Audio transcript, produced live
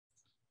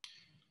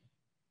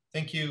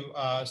Thank you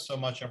so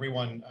much,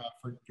 everyone,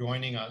 for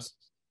joining us.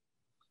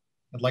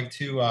 I'd like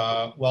to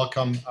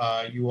welcome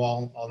you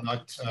all,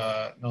 not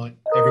everybody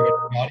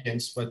in the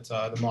audience, but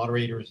the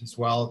moderators as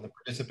well, and the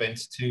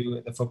participants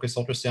to the Focused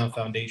Ultrasound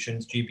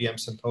Foundation's GBM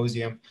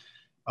Symposium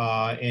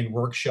and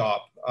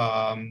workshop.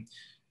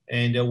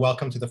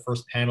 Welcome to the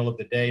first panel of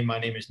the day. My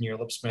name is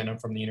Lipsman. I'm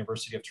from the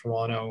University of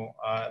Toronto.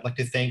 I'd like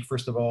to thank,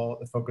 first of all,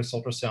 the Focused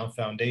Ultrasound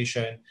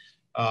Foundation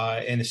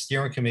and the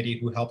steering committee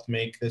who helped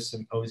make this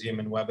symposium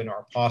and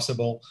webinar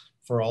possible,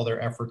 for all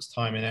their efforts,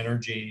 time, and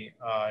energy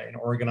in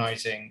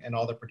organizing, and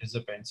all the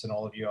participants and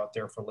all of you out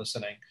there for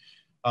listening.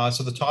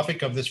 So the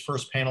topic of this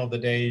first panel of the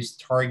day is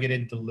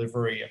targeted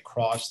delivery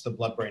across the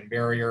blood-brain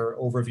barrier,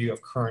 overview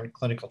of current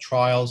clinical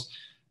trials.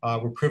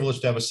 We're privileged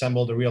to have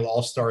assembled a real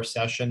all-star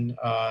session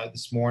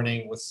this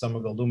morning with some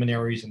of the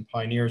luminaries and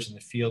pioneers in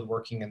the field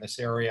working in this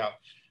area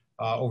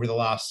over the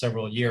last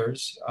several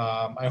years.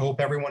 I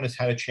hope everyone has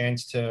had a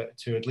chance to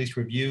at least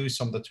review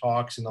some of the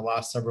talks in the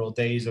last several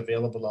days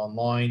available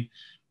online.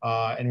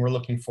 And we're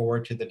looking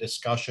forward to the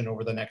discussion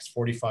over the next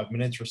 45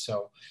 minutes or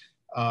so.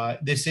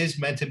 This is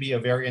meant to be a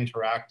very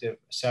interactive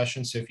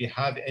session, so if you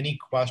have any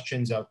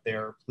questions out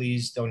there,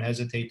 please don't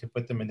hesitate to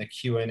put them in the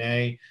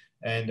Q&A,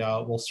 and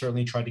we'll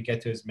certainly try to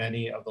get to as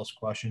many of those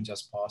questions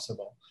as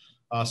possible.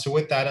 So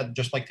with that, I'd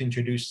just like to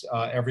introduce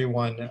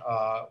everyone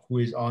who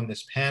is on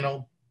this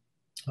panel.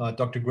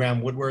 Dr.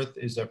 Graeme Woodworth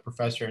is a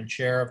professor and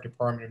chair of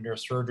Department of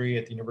Neurosurgery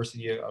at the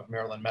University of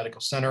Maryland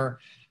Medical Center.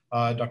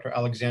 Dr.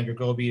 Alexandra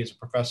Gobi is a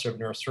professor of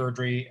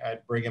neurosurgery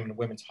at Brigham and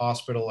Women's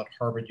Hospital at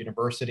Harvard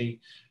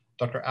University.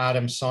 Dr.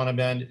 Adam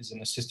Sonabend is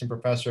an assistant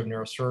professor of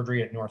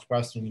neurosurgery at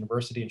Northwestern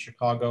University in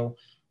Chicago.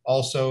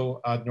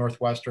 Also at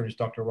Northwestern is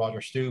Dr. Roger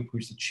Stupp,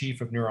 who's the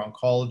chief of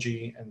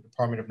Neuro-oncology and the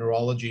Department of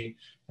Neurology,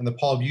 and the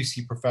Paul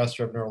Busey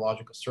Professor of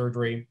Neurological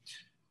Surgery.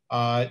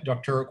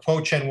 Dr.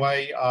 Kuo-Chen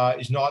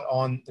is not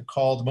on the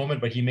call at the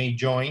moment, but he may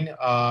join.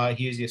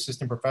 He is the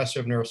assistant professor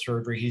of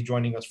neurosurgery. He's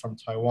joining us from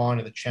Taiwan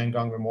at the Chang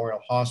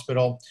Memorial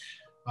Hospital.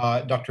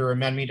 Dr.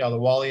 Manmeet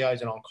Ahluwalia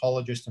is an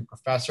oncologist and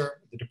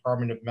professor at the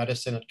Department of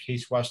Medicine at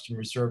Case Western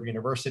Reserve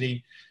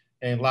University.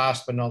 And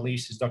last but not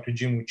least is Dr.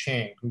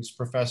 Chang, who's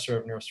professor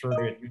of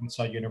neurosurgery at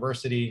Yonsei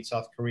University in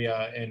South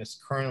Korea and is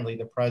currently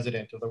the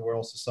president of the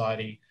World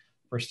Society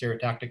for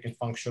Stereotactic and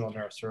Functional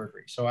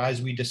Neurosurgery. So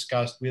as we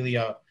discussed, really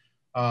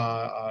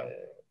the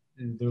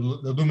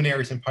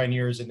luminaries and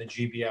pioneers in the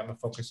GBM and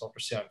focused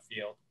ultrasound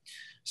field.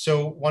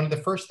 So one of the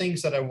first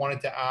things that I wanted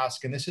to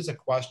ask, and this is a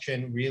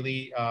question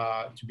really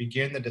to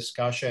begin the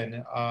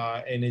discussion,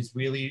 and is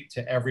really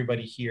to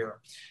everybody here,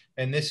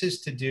 and this is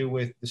to do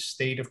with the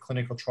state of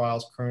clinical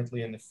trials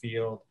currently in the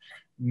field.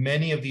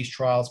 Many of these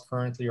trials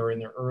currently are in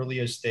their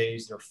earliest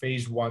days. They're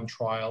phase 1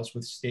 trials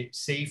with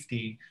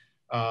safety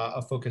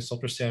of focused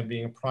ultrasound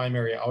being a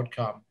primary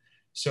outcome.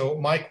 So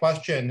my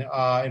question,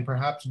 and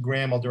perhaps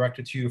Graeme, I'll direct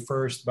it to you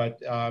first, but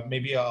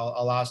maybe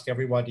I'll ask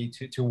everybody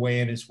to weigh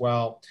in as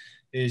well,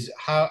 is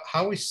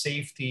how is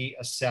safety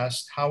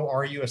assessed? How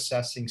are you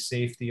assessing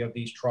safety of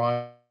these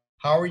trials?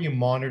 How are you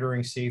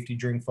monitoring safety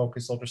during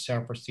focused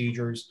ultrasound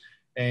procedures?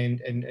 And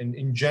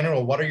in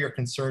general, what are your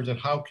concerns and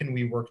how can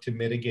we work to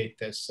mitigate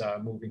this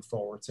moving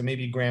forward? So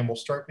maybe Graeme, we'll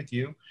start with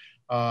you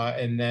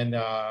and then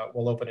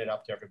we'll open it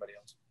up to everybody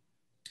else.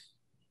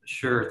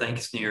 Sure,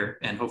 thanks, Neer,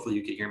 and hopefully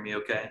you can hear me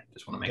okay.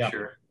 Just want to make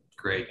sure.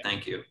 Great,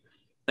 thank you.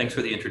 Thanks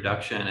for the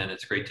introduction, and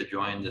it's great to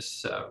join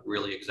this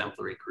really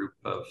exemplary group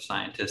of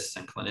scientists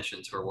and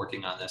clinicians who are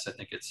working on this. I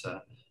think it's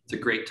a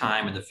great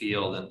time in the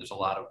field, and there's a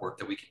lot of work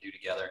that we can do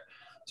together.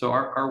 So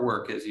our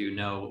work, as you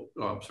know,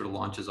 sort of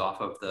launches off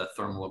of the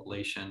thermal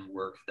ablation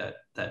work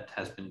that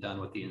has been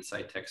done with the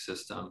Insight-Tech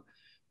system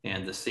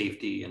and the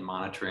safety and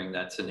monitoring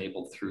that's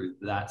enabled through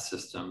that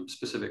system,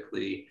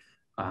 specifically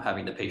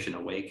having the patient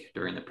awake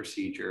during the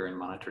procedure and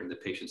monitoring the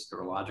patient's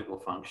neurological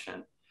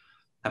function,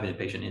 having the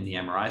patient in the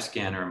MRI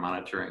scanner and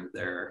monitoring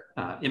their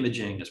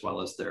imaging as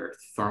well as their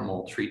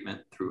thermal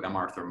treatment through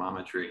MR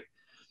thermometry.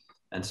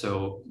 And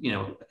so, you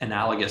know,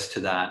 analogous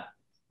to that,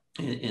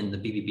 in the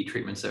BBB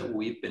treatments that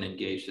we've been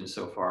engaged in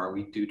so far,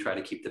 we do try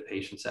to keep the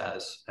patients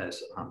as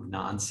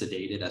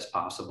non-sedated as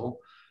possible.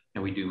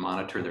 And we do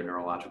monitor their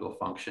neurological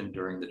function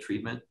during the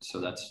treatment. So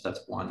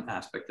that's one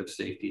aspect of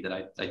safety that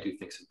I do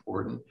think is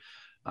important.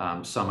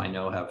 Some I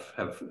know have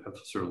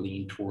sort of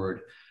leaned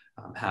toward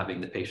having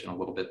the patient a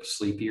little bit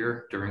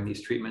sleepier during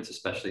these treatments,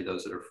 especially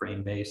those that are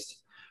frame-based.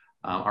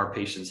 Our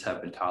patients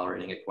have been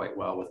tolerating it quite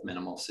well with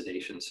minimal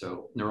sedation.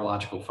 So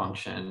neurological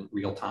function,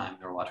 real-time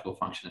neurological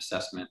function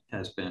assessment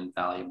has been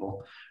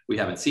valuable. We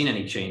haven't seen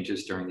any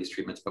changes during these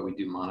treatments, but we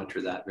do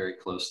monitor that very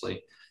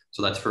closely.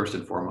 So that's first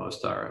and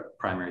foremost our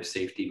primary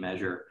safety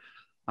measure.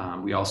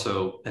 We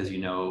also, as you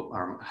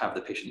know, have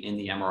the patient in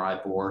the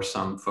MRI bore.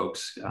 Some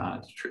folks,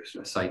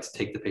 sites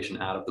take the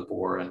patient out of the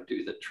bore and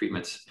do the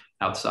treatments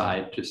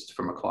outside. Just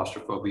from a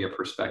claustrophobia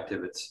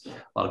perspective, a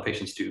lot of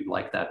patients do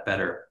like that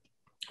better.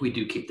 We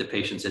do keep the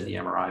patients in the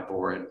MRI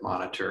bore and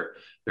monitor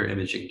their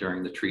imaging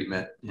during the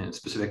treatment, and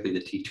specifically the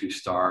T2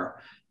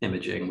 star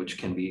imaging, which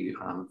can be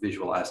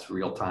visualized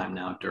real time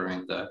now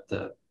during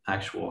the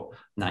actual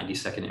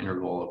 90-second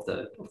interval of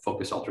the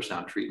focused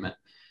ultrasound treatment.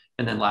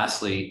 And then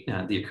lastly,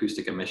 the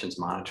acoustic emissions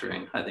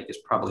monitoring, I think, is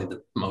probably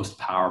the most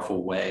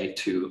powerful way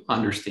to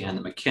understand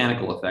the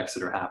mechanical effects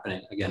that are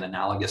happening, again,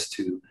 analogous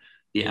to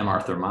the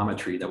MR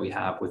thermometry that we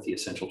have with the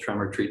essential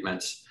tremor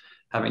treatments,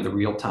 having the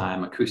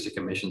real-time acoustic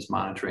emissions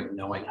monitoring,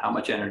 knowing how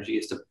much energy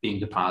is being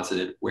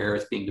deposited, where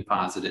it's being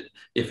deposited,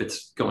 if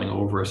it's going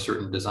over a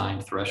certain design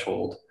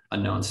threshold, a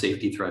known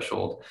safety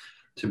threshold.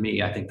 To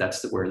me, I think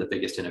that's where the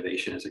biggest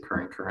innovation is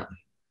occurring currently.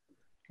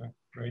 Okay,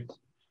 great.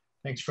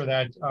 Thanks for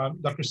that.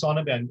 Dr.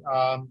 Sonabend,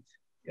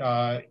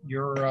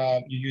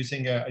 you're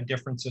using a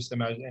different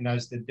system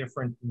as the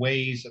different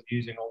ways of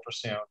using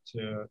ultrasound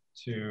to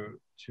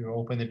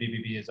open the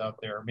BBB is out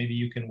there. Maybe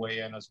you can weigh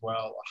in as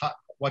well.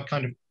 What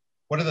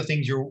are the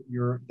things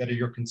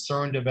you're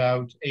concerned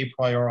about a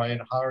priori,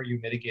 and how are you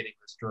mitigating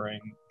this during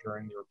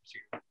your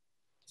procedure?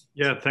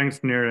 Yeah,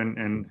 thanks, Nir,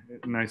 and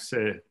nice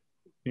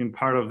being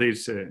part of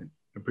this.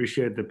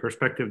 Appreciate the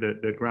perspective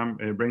that Graeme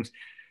brings.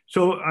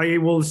 So I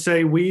will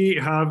say we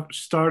have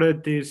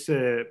started this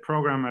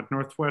program at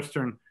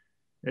Northwestern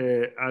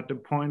at the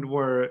point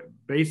where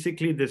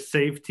basically the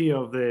safety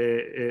of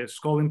the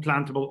skull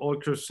implantable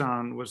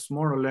ultrasound was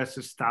more or less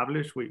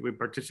established. We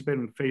participated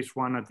in phase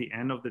 1 at the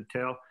end of the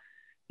tail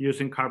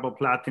using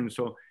carboplatin.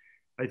 So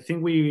I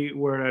think we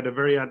were at a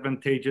very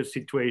advantageous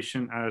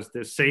situation as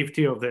the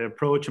safety of the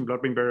approach and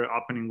blood-brain barrier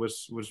opening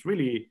was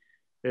really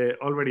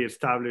already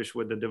established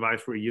with the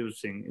device we're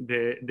using.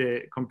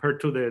 Compared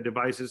to the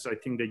devices I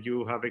think that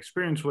you have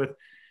experience with,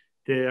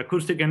 the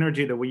acoustic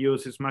energy that we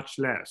use is much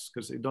less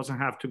because it doesn't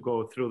have to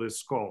go through the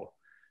skull.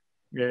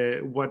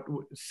 What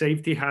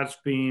safety has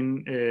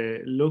been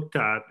looked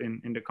at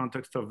in the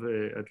context of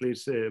at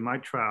least my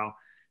trial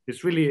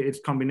is really its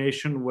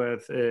combination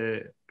with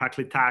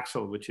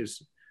paclitaxel, which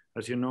is,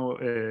 as you know,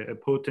 a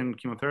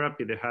potent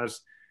chemotherapy that has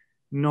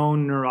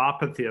known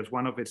neuropathy as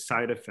one of its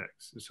side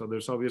effects. So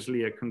there's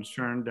obviously a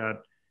concern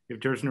that if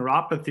there's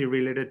neuropathy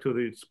related to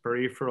this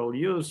peripheral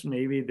use,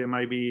 maybe there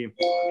might be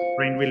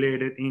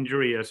brain-related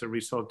injury as a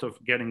result of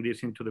getting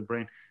this into the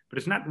brain. But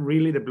it's not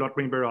really the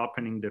blood-brain barrier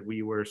opening that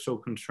we were so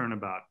concerned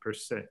about per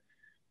se.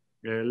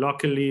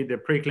 Luckily, the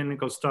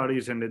preclinical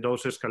studies and the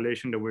dose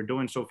escalation that we're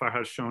doing so far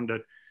has shown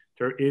that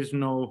there is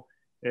no,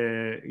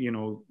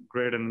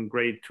 greater than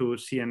grade 2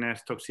 CNS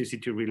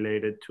toxicity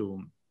related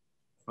to,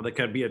 or that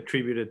can be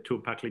attributed to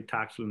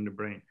paclitaxel in the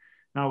brain.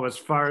 Now, as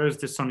far as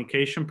the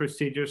sonication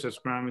procedures, as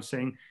Graeme is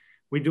saying,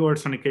 we do our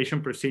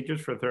sonication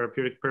procedures for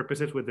therapeutic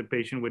purposes with the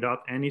patient without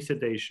any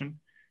sedation.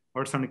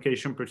 Our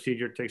sonication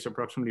procedure takes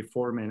approximately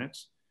 4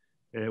 minutes.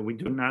 We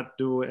do not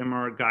do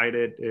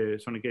MR-guided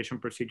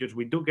sonication procedures.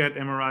 We do get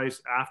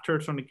MRIs after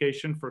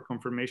sonication for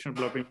confirmation of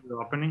blood-brain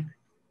barrier opening,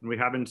 and we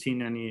haven't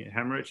seen any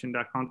hemorrhage in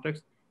that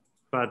context.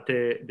 But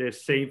the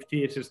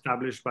safety is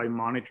established by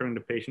monitoring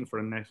the patient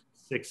for the next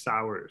 6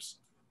 hours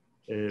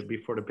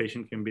before the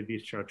patient can be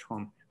discharged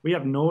home. We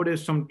have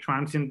noticed some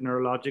transient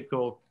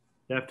neurological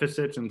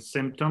deficits and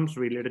symptoms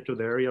related to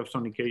the area of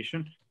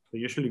sonication. They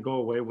usually go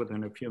away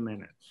within a few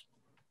minutes.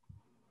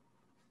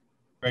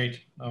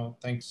 Great. Oh,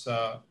 thanks.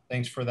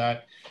 Thanks for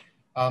that.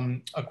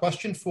 A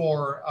question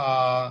for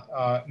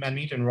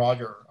Manmeet and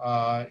Roger,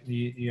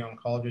 the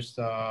oncologist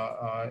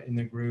in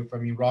the group. I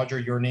mean, Roger,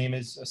 your name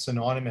is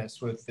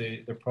synonymous with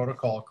the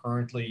protocol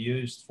currently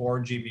used for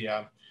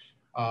GBM.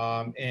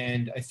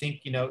 And I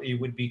think,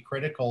 it would be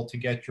critical to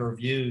get your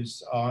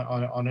views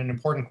on an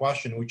important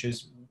question, which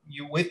is,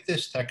 with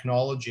this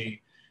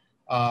technology,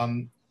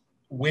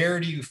 where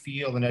do you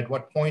feel, and at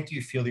what point do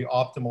you feel the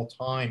optimal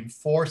time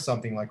for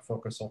something like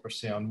focused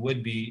ultrasound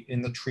would be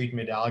in the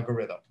treatment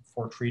algorithm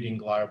for treating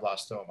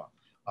glioblastoma?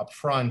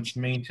 Upfront,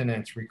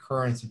 maintenance,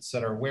 recurrence, et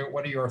cetera.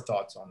 What are your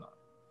thoughts on that?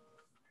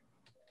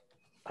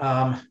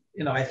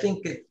 I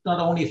think it's not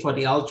only for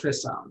the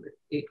ultrasound.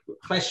 The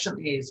question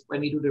is,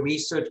 when we do the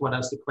research, what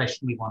is the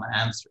question we want to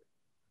answer?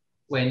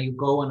 When you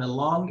go on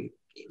along,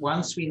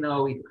 once we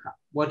know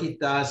what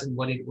it does and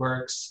what it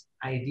works,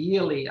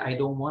 ideally, I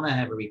don't want to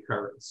have a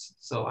recurrence.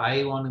 So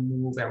I want to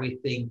move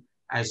everything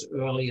as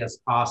early as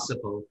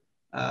possible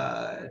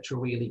to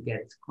really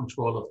get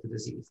control of the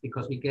disease,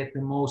 because we get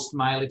the most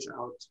mileage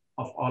out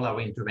of all our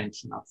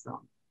intervention up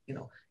front.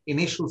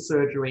 Initial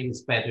surgery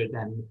is better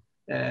than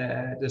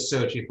the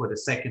surgery for the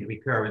second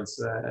recurrence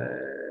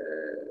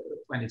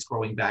when it's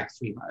growing back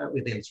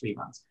within 3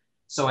 months.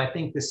 So I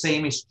think the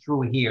same is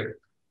true here.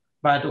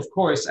 But of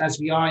course, as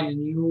we are in a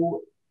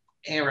new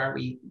era,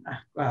 we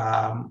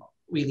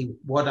really,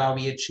 what are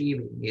we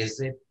achieving? Is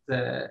it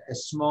a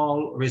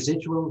small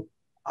residual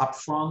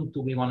upfront?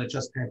 Do we want to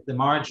just have the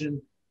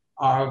margin?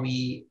 Are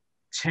we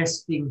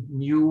testing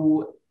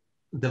new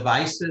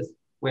devices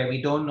where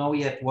we don't know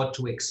yet what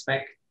to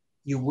expect?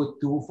 You would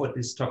do for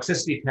this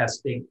toxicity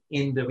testing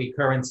in the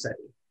recurrent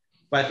setting.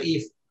 But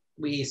if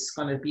we're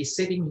going to be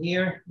sitting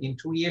here in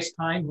 2 years'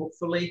 time,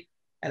 hopefully,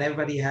 and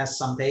everybody has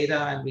some data,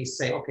 and we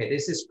say, okay,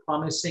 this is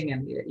promising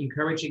and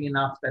encouraging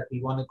enough that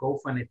we want to go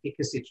for an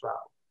efficacy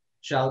trial.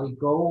 Shall we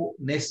go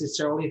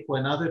necessarily for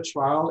another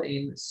trial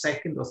in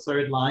second or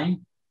third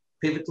line,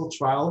 pivotal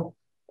trial,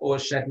 or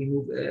shall we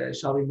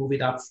move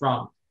it up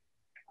front?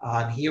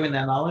 And here in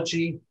the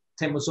analogy,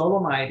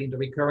 temozolomide in the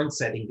recurrent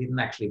setting didn't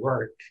actually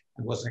work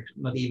and was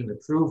not even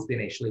approved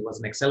initially. It was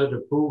an accelerated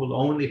approval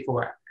only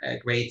for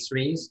grade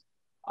 3s.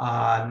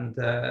 And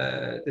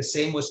the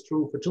same was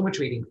true for tumor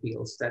treating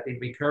fields that in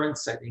recurrent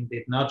setting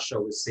did not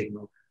show a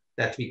signal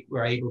that we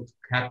were able to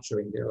capture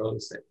in the early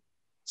setting.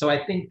 So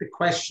I think the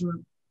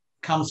question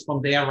comes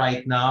from there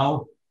right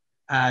now.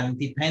 And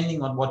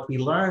depending on what we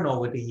learn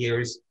over the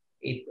years,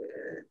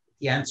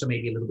 the answer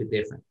may be a little bit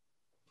different.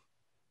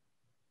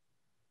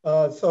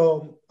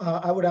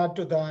 I would add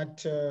to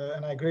that,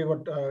 and I agree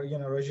what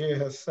Roger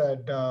has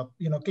said.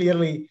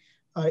 Clearly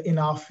in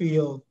our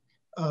field,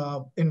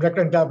 in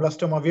recurrent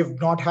glioblastoma, we've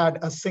not had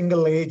a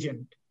single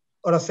agent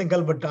or a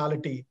single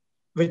modality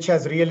which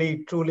has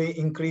really truly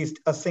increased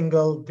a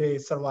single day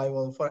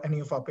survival for any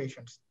of our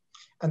patients.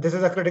 And this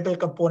is a critical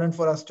component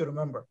for us to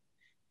remember.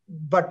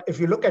 But if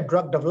you look at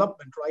drug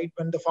development, right,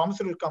 when the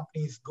pharmaceutical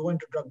companies go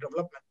into drug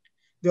development,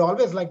 they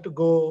always like to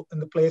go in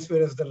the place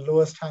where is the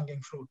lowest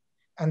hanging fruit.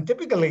 And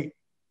typically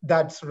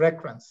that's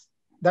recurrence.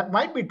 That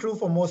might be true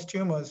for most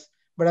tumors,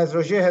 but as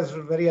Roger has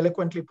very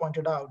eloquently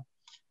pointed out,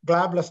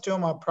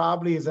 glioblastoma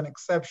probably is an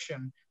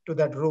exception to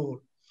that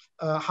rule.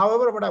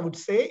 However, what I would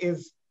say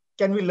is,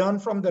 can we learn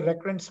from the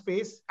recurrent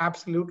space?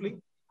 Absolutely.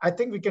 I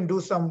think we can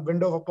do some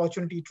window of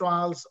opportunity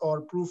trials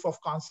or proof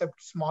of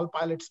concept small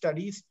pilot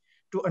studies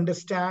to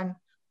understand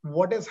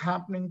what is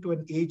happening to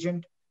an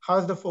agent, how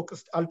is the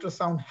focused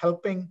ultrasound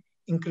helping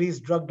increase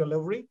drug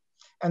delivery.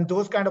 And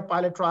those kind of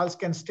pilot trials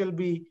can still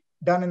be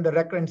done in the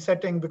recurrent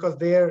setting because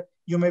there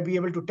you may be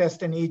able to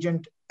test an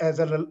agent as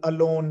a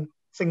lone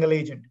single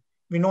agent.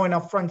 We know in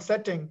upfront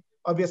setting,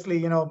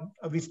 obviously,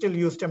 we still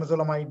use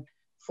temozolomide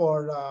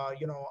for,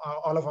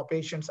 all of our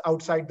patients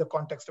outside the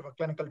context of a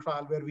clinical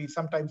trial, where we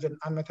sometimes in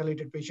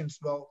unmethylated patients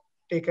will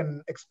take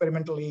an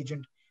experimental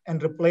agent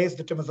and replace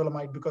the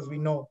temozolomide because we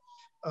know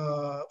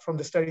from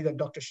the study that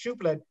Dr.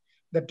 Stupp led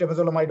that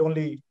temozolomide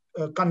only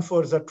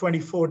confers a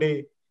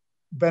 24-day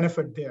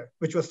benefit there,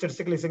 which was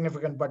statistically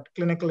significant, but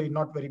clinically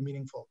not very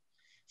meaningful.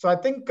 So I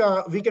think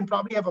we can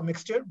probably have a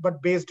mixture,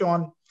 but based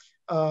on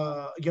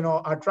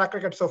our track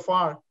record so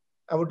far,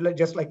 I would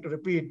just like to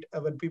repeat,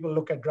 when people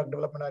look at drug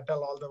development, I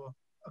tell all the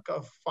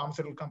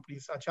pharmaceutical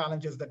companies, our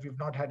challenge is that we've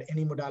not had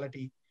any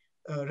modality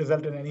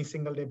result in any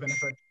single day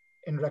benefit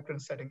in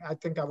recurrent setting. I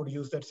think I would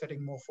use that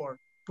setting more for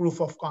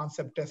proof of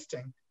concept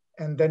testing.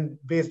 And then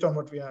based on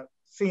what we are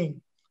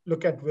seeing,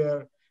 look at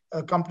where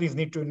companies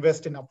need to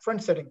invest in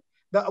upfront setting.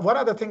 The one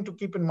other thing to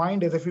keep in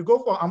mind is if you go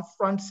for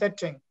upfront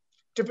setting,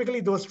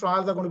 typically those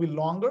trials are going to be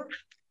longer.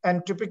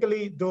 And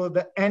typically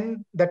the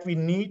N that we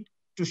need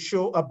to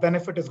show a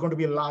benefit is going to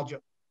be larger.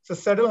 So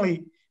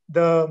suddenly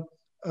the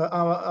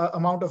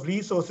amount of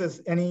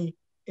resources any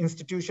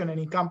institution,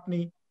 any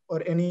company,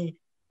 or any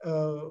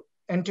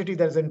entity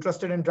that is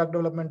interested in drug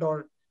development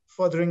or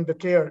furthering the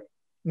care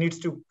needs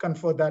to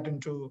confer that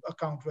into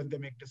account when they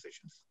make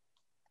decisions.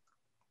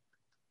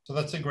 So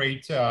that's a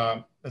great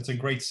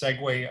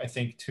segue, I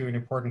think, to an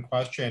important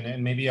question.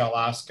 And maybe I'll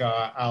ask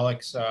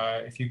Alex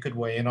if you could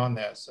weigh in on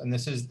this. And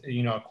this is,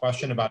 a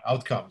question about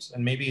outcomes.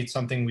 And maybe it's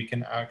something we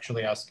can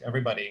actually ask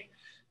everybody.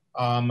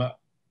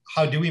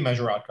 How do we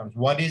measure outcomes?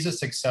 What is a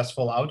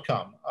successful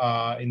outcome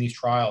in these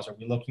trials? Are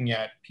we looking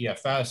at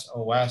PFS,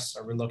 OS?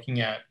 Are we looking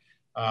at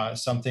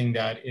something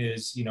that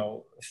is,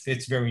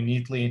 fits very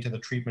neatly into the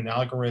treatment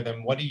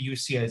algorithm? What do you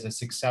see as a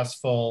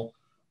successful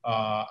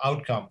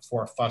outcome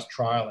for a FUS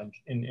trial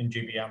in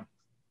GBM?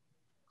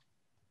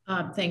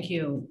 Thank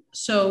you.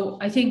 So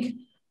I think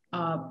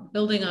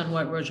building on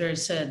what Roger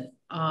said,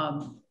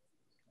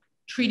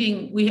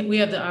 we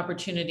have the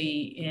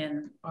opportunity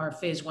in our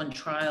phase 1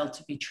 trial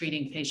to be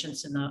treating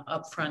patients in the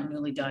upfront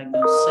newly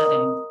diagnosed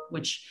setting,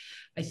 which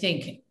I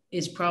think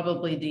is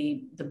probably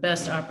the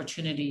best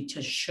opportunity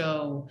to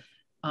show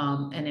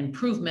an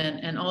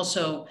improvement, and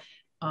also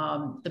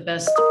the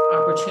best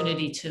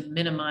opportunity to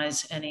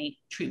minimize any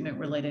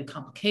treatment-related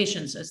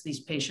complications, as these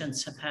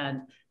patients have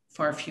had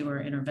far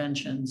fewer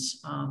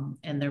interventions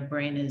and their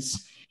brain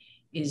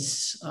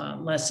is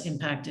less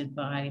impacted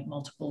by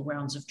multiple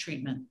rounds of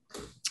treatment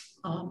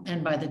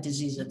and by the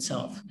disease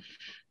itself.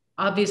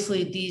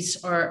 Obviously,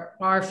 these are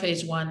our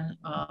phase 1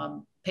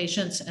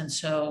 patients, and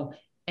so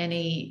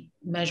any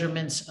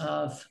measurements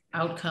of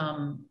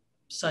outcome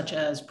such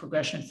as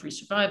progression-free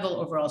survival,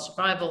 overall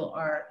survival,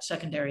 are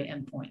secondary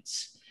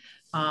endpoints.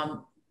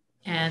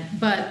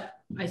 But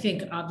I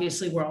think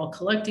obviously we're all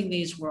collecting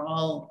these. We're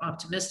all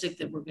optimistic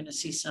that we're going to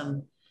see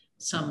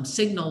some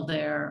signal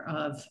there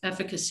of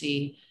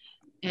efficacy.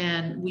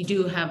 And we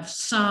do have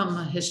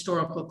some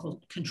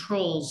historical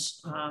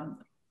controls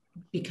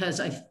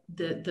because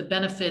the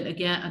benefit,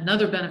 again,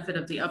 another benefit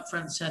of the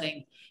upfront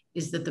setting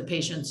is that the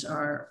patients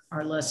are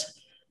less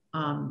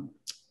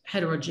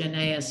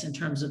heterogeneous in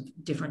terms of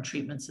different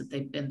treatments that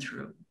they've been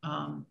through.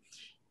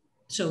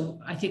 So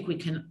I think we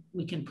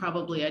can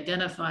probably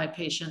identify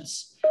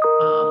patients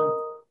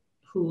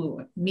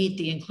who meet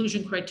the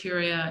inclusion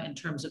criteria in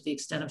terms of the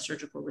extent of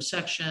surgical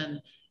resection,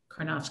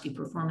 Karnofsky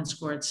Performance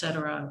Score, et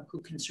cetera,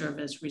 who can serve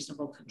as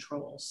reasonable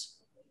controls.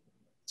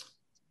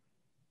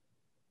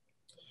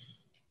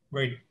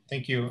 Great,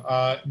 thank you.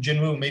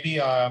 Jinwoo,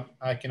 maybe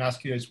I can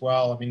ask you as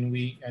well. I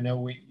mean, I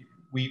know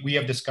we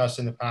have discussed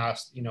in the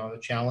past, you know, the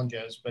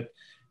challenges, but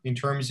in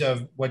terms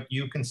of what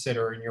you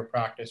consider in your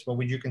practice, what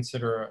would you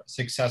consider a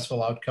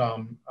successful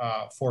outcome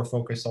for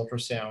focused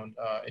ultrasound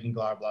in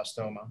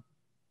glioblastoma?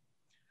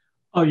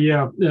 Oh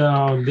yeah,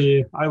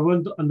 I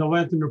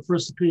underwent in the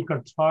first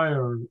clinical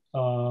trial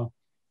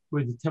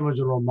with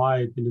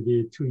temozolomide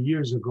 2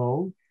 years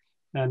ago,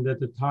 and at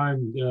the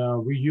time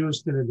we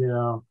used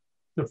the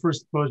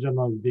first version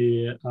of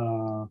the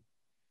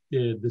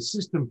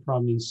system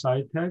from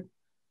Insightec.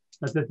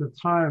 But at the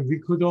time, we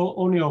could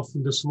only offer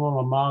the small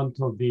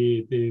amount of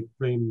the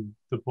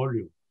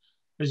volume.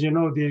 As you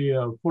know,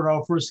 for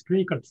our first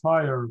clinical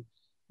trial,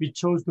 we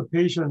chose the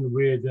patient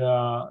with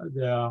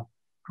the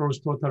gross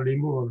total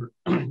removal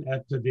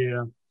after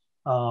the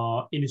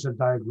initial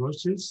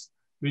diagnosis.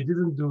 We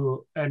didn't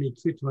do any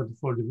treatment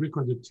for the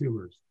recurrent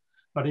tumors.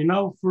 But in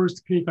our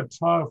first clinical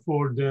trial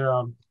for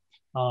the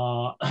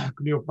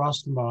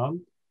glioblastoma,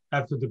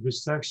 after the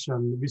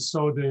resection, we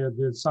saw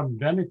some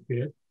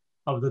benefit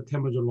of the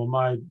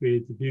temozolomide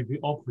with BB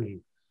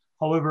opening.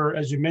 However,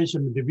 as you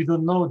mentioned, we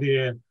don't know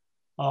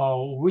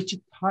which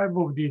type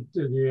of the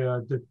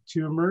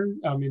tumor.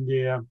 I mean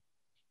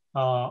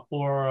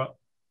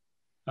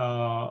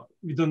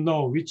we don't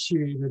know which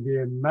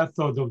the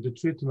method of the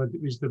treatment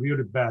is the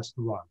really best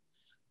one.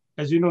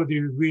 As you know,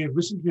 we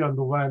recently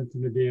underwent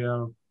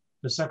the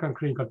second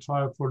clinical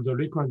trial for the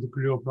recurrent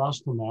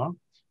glioblastoma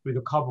with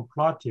the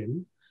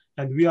carboplatin,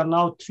 and we are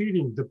now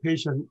treating the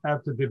patient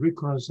after the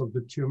recurrence of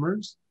the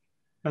tumors.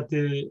 But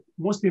the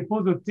most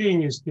important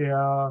thing is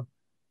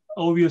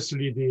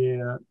obviously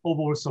the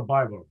overall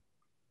survival.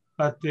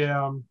 But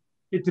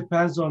it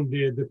depends on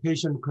the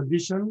patient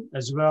condition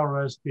as well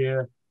as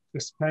the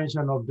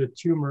expansion of the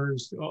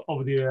tumors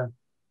of the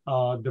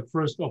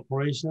first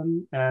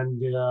operation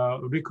and the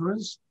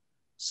recurrence.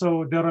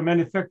 So there are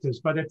many factors,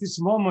 but at this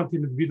moment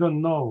we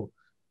don't know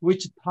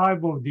which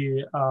type of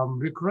the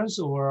recurrence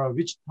or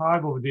which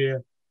type of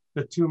the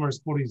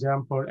tumors, for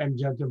example,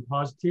 MGM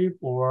positive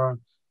or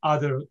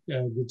other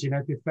the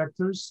genetic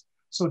factors.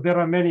 So there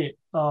are many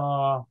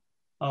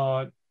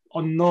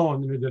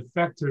unknown the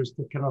factors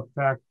that can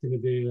affect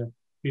the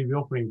BB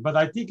opening. But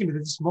I think in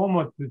this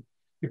moment,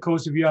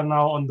 because we are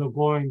now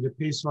undergoing the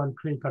phase 1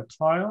 clinical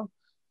trial,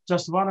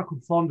 just want to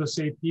confirm the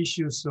safety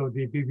issues of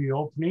the BB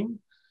opening.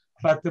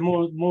 But the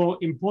more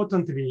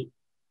importantly,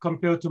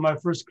 compared to my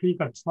first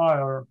clinical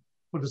trial,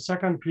 for the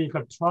second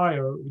clinical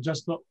trial, we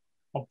just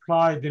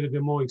applied the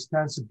more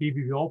extensive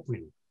BB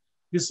opening.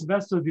 This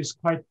method is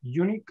quite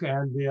unique,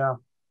 and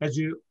as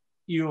you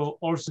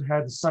also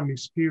had some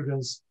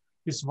experience,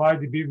 is why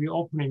the BB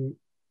opening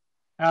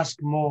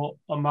ask more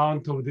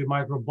amount of the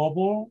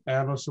microbubble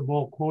and also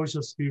more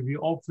cautious BB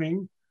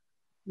opening,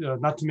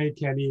 not to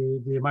make any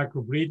the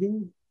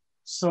microbleeding.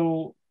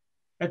 So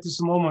at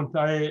this moment,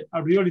 I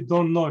really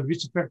don't know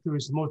which factor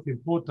is most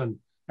important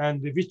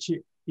and which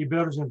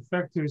evaluation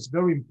factor is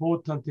very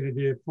important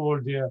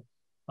for the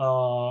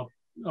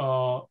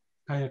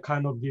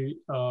kind of the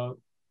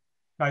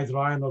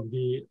guideline of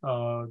the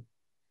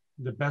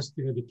best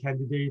the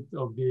candidate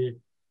of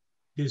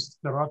these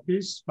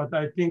therapies. But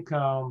I think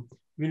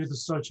we need to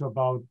search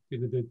about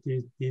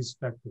these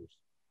factors.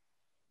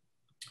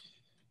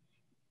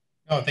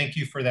 No, thank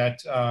you for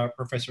that,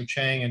 Professor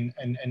Chang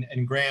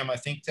and Graeme. I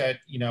think that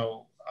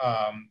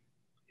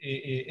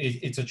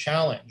it's a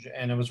challenge,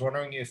 and I was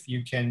wondering if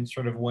you can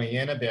sort of weigh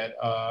in a bit,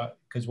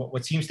 because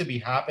what seems to be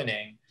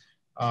happening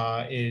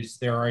is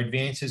there are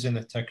advances in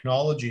the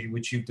technology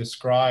which you've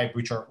described,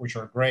 which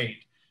are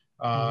great,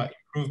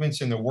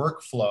 improvements in the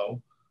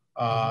workflow,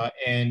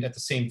 and at the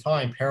same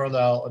time,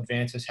 parallel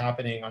advances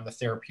happening on the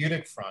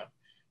therapeutic front.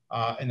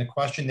 And the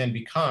question then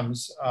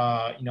becomes,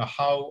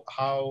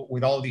 how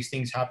with all of these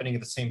things happening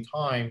at the same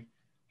time,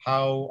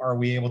 how are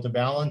we able to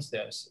balance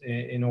this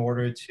in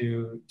order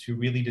to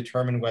really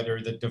determine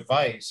whether the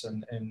device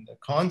and the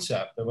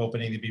concept of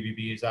opening the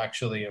BBB is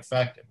actually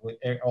effective with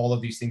all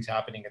of these things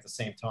happening at the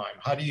same time?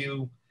 How do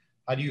you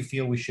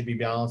feel we should be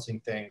balancing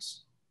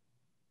things?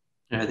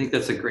 And I think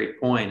that's a great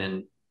point.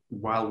 And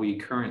while we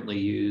currently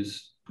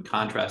use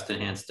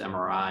contrast-enhanced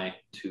MRI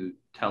to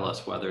tell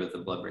us whether the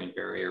blood-brain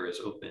barrier is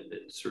opened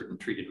in certain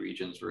treated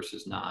regions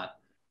versus not,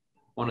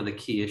 one of the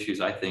key issues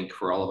I think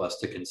for all of us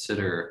to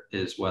consider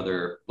is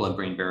whether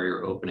blood-brain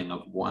barrier opening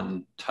of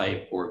one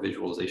type or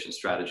visualization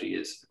strategy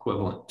is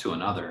equivalent to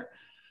another.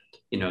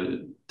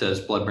 Does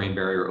blood-brain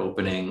barrier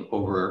opening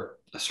over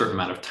a certain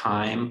amount of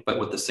time, but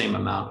with the same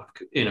amount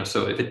of,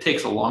 so if it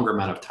takes a longer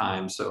amount of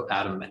time, so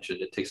Adam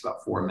mentioned it takes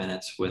about 4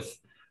 minutes with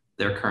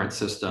their current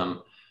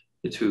system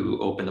to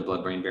open the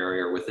blood-brain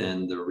barrier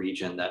within the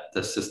region that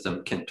the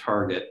system can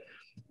target.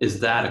 Is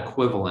that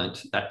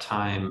equivalent, that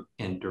time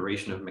and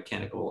duration of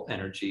mechanical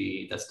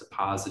energy that's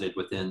deposited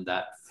within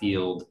that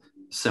field,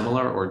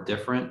 similar or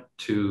different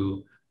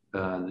to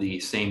the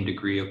same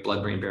degree of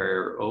blood-brain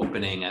barrier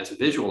opening as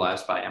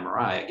visualized by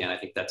MRI. Again, I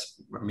think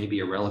that's maybe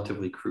a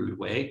relatively crude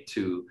way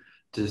to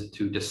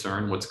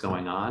discern what's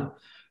going on.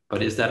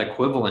 But is that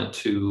equivalent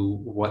to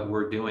what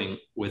we're doing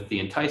with the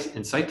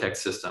InsightTech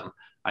system?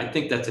 I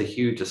think that's a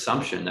huge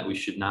assumption that we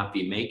should not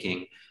be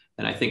making.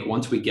 And I think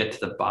once we get to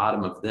the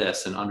bottom of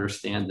this and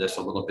understand this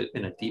a little bit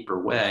in a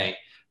deeper way,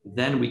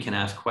 then we can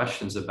ask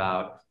questions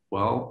about,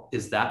 well,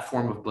 is that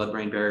form of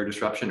blood-brain barrier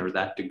disruption or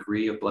that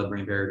degree of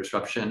blood-brain barrier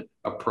disruption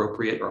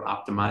appropriate or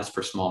optimized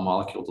for small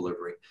molecule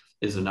delivery?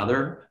 Is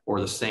another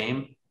or the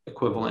same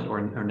equivalent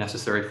or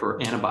necessary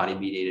for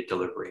antibody-mediated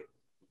delivery?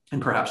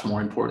 And perhaps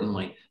more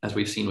importantly, as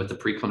we've seen with the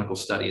preclinical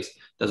studies,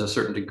 does a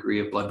certain degree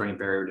of blood-brain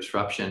barrier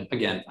disruption,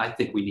 again, I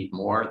think we need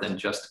more than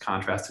just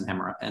contrast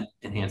and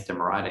enhanced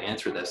MRI to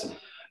answer this.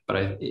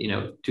 But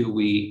do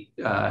we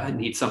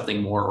need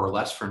something more or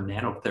less for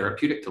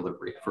nanotherapeutic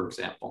delivery, for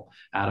example?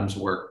 Adam's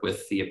work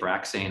with the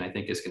Abraxane, I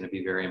think, is going to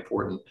be very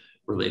important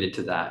related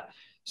to that.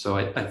 So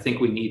I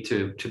think we need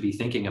to be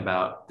thinking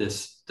about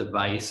this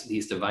device,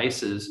 these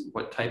devices,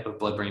 what type of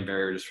blood-brain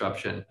barrier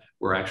disruption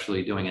we're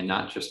actually doing, and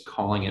not just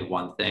calling it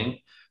one thing,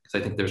 because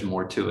I think there's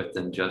more to it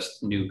than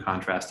just new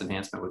contrast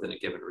enhancement within a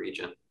given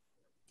region.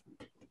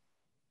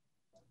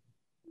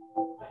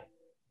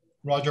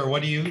 Roger,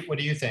 what do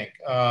you think?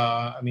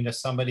 I mean, as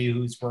somebody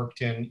who's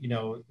worked in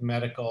the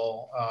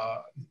medical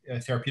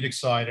therapeutic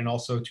side and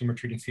also tumor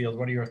treating field,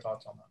 what are your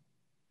thoughts on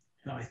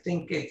that? No, I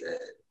think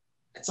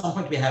at some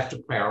point we have to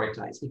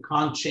prioritize. We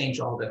can't change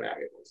all the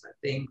variables. I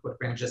think what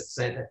Graeme just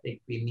said, I think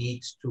we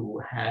need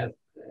to have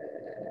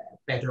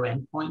better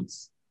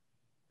endpoints.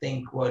 I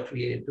think what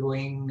we are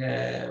doing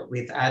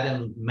with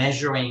Adam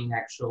measuring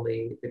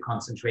actually the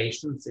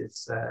concentrations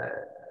is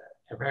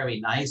a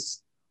very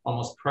nice,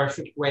 almost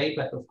perfect way,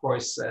 but of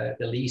course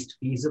the least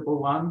feasible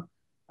one.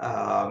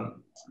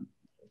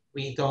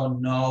 We don't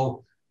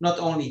know, not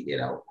only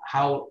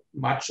how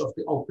much of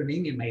the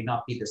opening, it may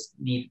not be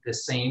need the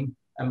same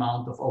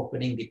amount of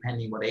opening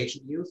depending what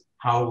agent used,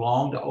 how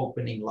long the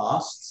opening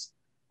lasts,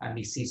 and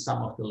we see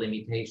some of the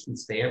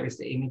limitations there with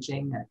the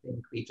imaging. I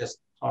think we just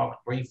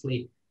talked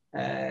briefly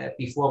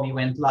before we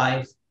went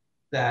live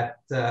that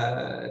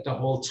the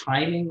whole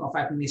timing of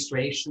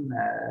administration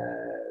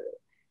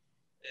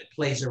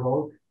plays a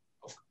role.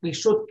 We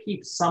should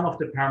keep some of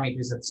the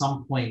parameters at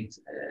some point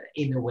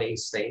in a way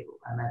stable,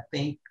 and I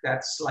think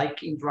that's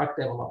like in drug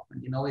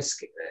development.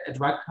 A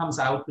drug comes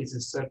out with a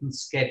certain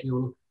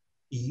schedule.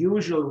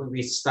 Usually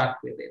we're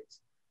stuck with it.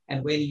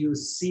 And when you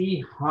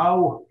see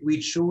how we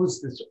choose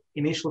this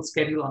initial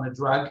schedule on a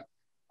drug,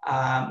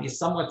 you're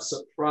somewhat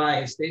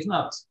surprised. There's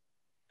not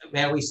a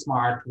very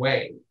smart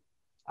way.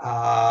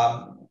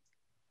 But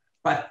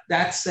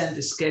that's then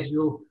the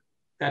schedule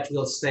that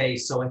will stay.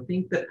 So I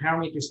think the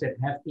parameters that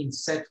have been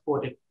set for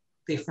the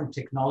different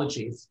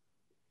technologies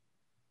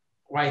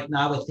right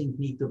now, I think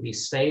need to be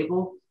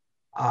stable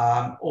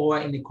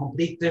or in a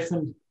complete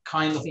different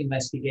kind of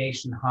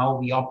investigation, how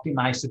we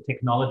optimize the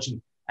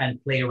technology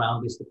and play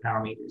around with the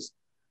parameters.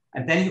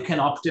 And then you can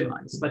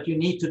optimize, but you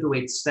need to do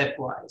it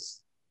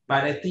stepwise.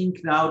 But I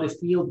think now the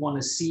field want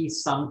to see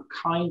some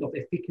kind of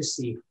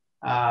efficacy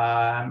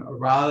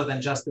rather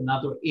than just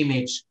another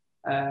image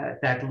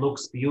that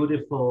looks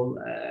beautiful,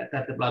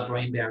 that the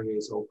blood-brain barrier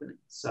is opening.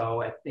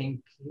 So I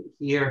think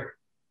here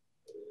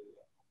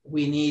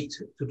we need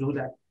to do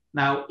that.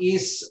 Now,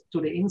 is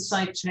to the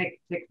InsightTech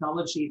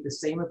technology the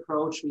same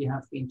approach we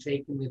have been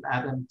taking with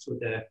Adam to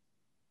the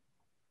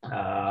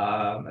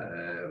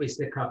with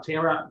the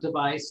Cartera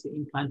device, the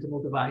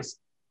implantable device,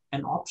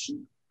 an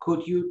option?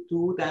 Could you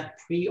do that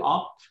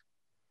pre-op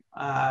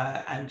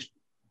and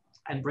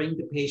bring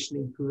the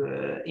patient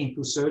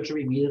into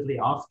surgery immediately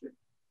after?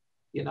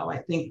 I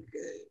think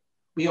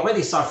we're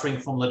already suffering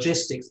from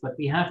logistics, but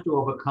we have to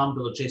overcome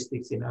the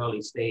logistics in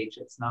early stage.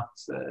 It's not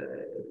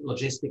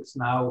logistics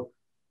now.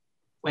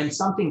 When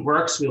something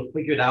works, we'll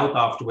figure it out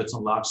afterwards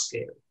on large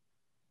scale.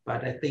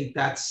 But I think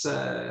that's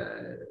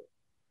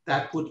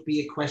that would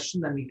be a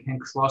question that we can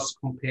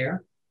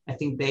cross-compare. I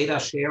think data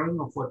sharing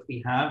of what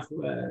we have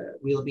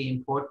will be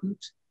important.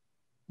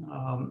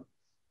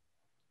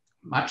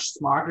 Much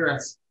smarter,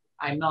 as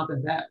I'm not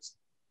in that.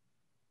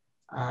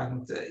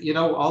 And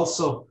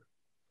also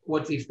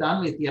what we've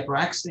done with the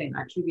Abraxane,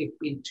 actually we've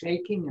been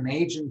taking an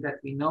agent that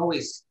we know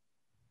is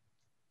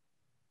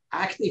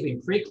active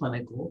in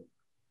preclinical,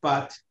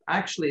 but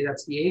actually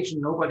that's the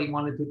agent nobody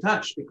wanted to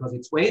touch because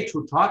it's way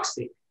too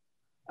toxic.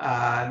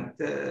 And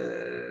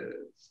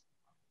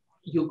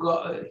you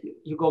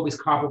go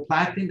with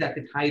carboplatin that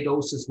at high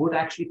doses would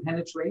actually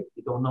penetrate.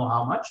 We don't know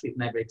how much, we've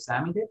never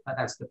examined it, but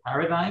that's the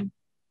paradigm.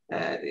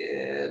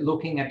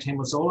 Looking at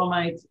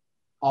temozolomide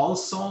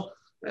also,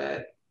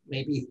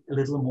 maybe a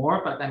little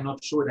more, but I'm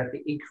not sure that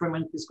the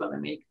increment is going to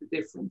make the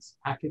difference.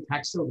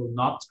 Paclitaxel will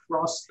not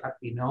cross, that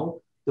we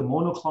know. The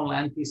monoclonal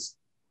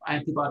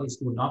antibodies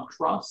do not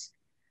cross.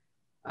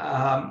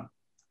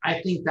 I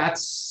think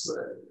that's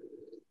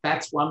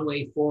one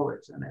way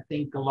forward. And I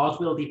think a lot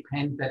will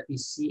depend that we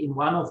see in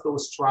one of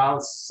those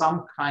trials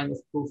some kind of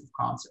proof of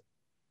concept.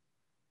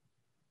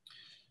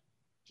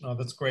 Oh,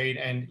 that's great.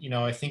 And,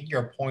 I think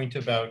your point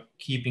about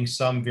keeping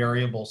some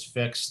variables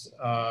fixed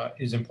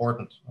is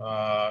important.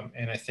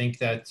 And I think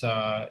that,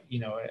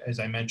 as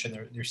I mentioned,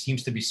 there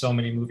seems to be so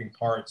many moving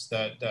parts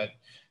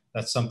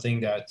that's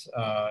something that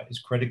is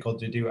critical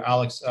to do.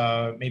 Alex,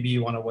 maybe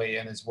you want to weigh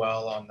in as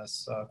well on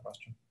this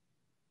question.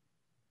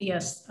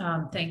 Yes,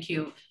 thank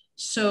you.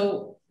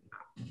 So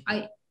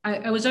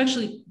I was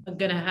actually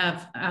going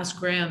to ask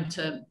Graeme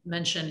to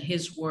mention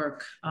his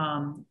work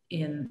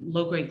in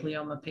low-grade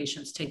glioma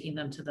patients, taking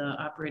them to the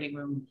operating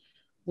room,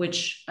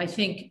 which I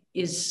think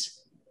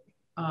is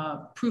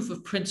proof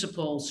of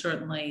principle,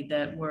 certainly,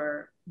 that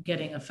we're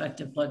getting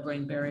effective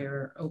blood-brain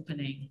barrier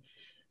opening.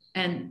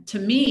 And to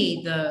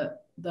me,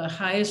 the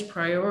highest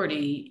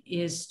priority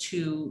is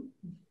to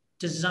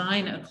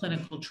design a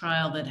clinical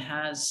trial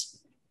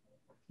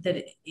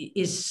that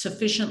is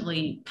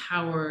sufficiently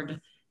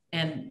powered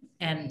and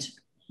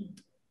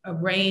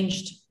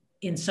arranged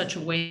in such a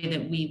way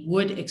that we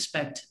would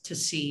expect to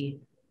see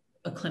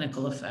a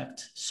clinical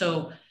effect.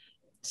 So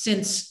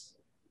since,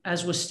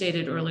 as was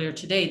stated earlier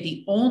today,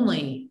 the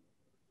only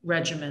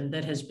regimen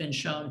that has been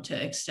shown to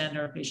extend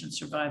our patient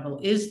survival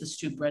is the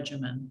Stupp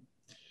regimen,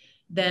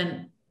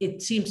 then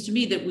it seems to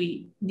me that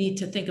we need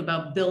to think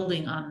about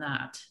building on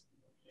that.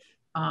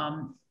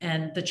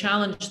 And the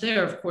challenge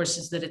there, of course,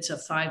 is that it's a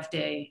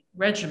 5-day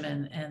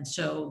regimen. And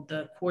so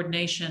the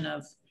coordination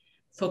of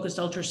focused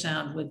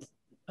ultrasound with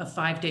a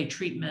 5-day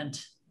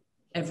treatment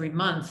every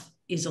month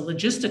is a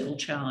logistical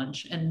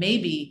challenge and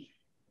maybe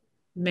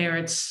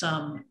merits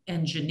some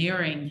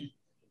engineering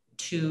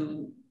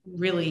to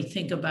really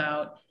think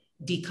about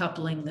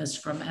decoupling this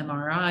from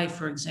MRI,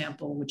 for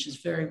example, which is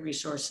very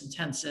resource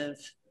intensive,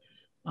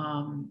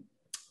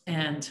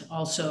 and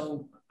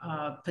also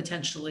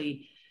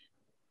potentially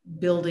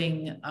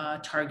building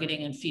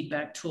targeting and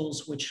feedback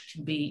tools which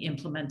can be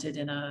implemented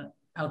in an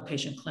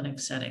outpatient clinic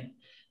setting.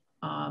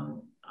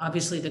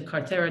 Obviously, the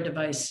Carthera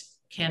device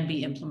can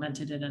be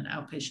implemented in an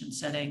outpatient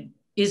setting,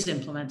 is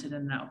implemented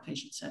in an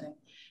outpatient setting,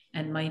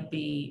 and might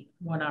be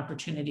one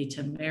opportunity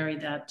to marry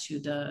that to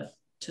the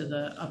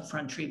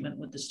upfront treatment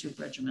with the Stupp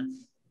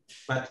regimen.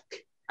 But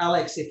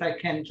Alex, if I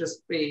can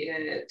just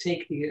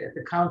take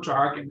the counter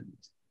argument,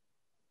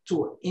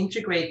 to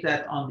integrate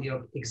that on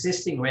the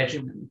existing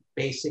regimen,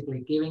 basically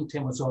giving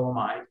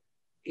temozolomide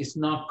is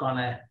not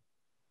gonna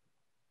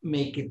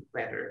make it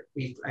better.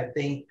 I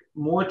think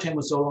more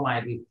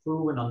temozolomide we've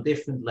proven on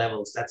different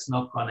levels, that's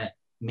not gonna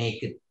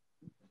make a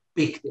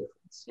big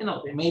difference.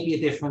 There may be a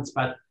difference,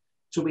 but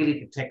to really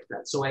detect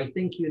that. So I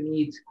think you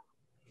need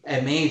a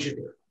major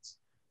difference.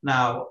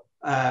 Now,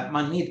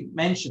 Manmeet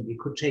mentioned we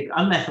could take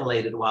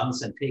unmethylated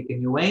ones and take a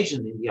new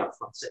agent in the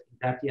upfront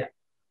setting,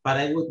 but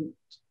I wouldn't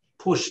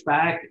push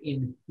back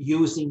in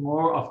using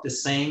more of the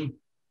same,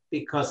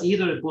 because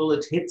either a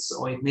bullet hits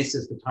or it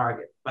misses the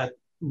target, but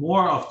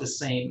more of the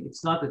same.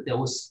 It's not that there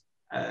was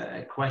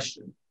a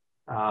question.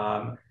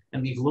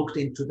 And we've looked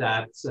into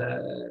that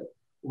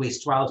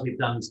with trials we've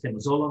done with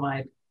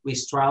temozolomide,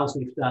 with trials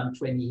we've done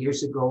 20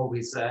 years ago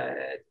with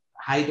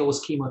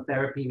high-dose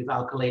chemotherapy with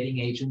alkylating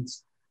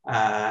agents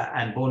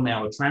and bone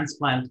marrow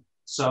transplant.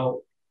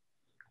 So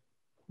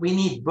we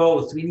need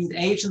both. We need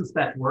agents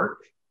that work,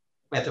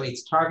 whether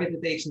it's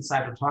targeted agents,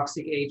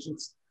 cytotoxic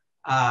agents,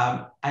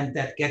 and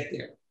that get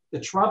there. The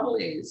trouble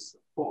is,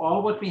 for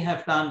all what we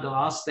have done the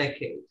last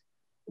decade,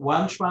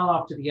 one trial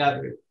after the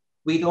other,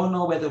 we don't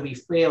know whether we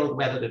failed,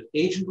 whether the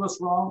agent was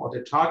wrong or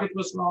the target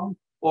was wrong,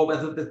 or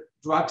whether the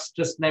drugs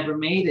just never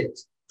made it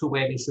to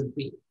where they should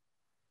be.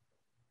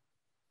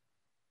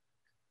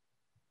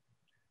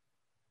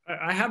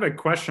 I have a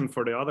question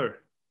for the other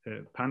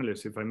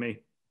panelists, if I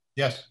may.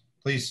 Yes,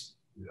 please.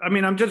 I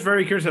mean, I'm just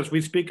very curious as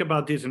we speak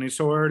about this, and it's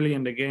so early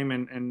in the game,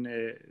 and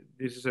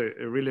this is a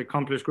really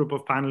accomplished group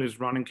of panelists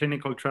running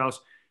clinical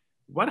trials.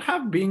 What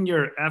have been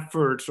your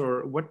efforts,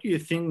 or what do you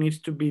think needs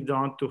to be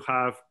done to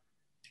have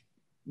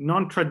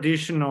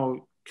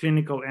non-traditional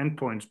clinical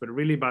endpoints, but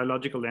really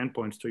biological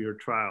endpoints to your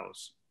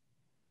trials?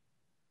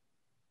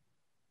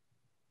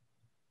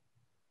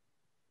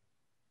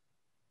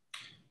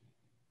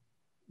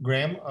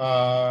 Graeme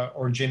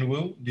or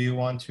Jinwoo, do you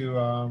want to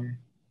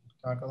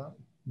tackle that?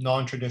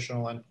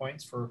 Non-traditional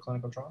endpoints for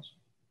clinical trials?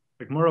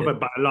 Like more of a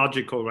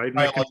biological, right?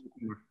 Biological.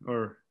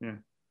 Or yeah.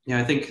 Yeah,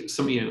 I think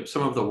some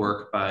of the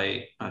work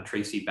by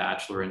Tracy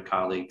Batchelor and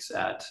colleagues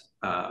at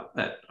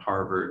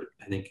Harvard,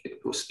 I think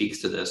it speaks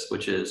to this,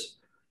 which is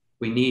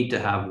we need to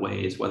have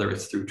ways, whether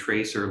it's through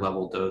tracer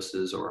level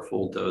doses or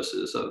full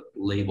doses of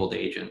labeled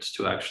agents,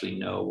 to actually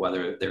know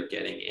whether they're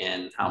getting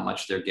in, how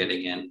much they're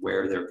getting in,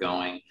 where they're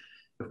going.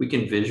 If we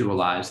can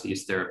visualize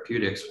these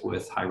therapeutics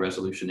with high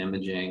resolution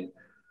imaging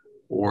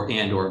or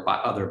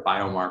other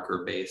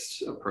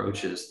biomarker-based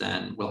approaches,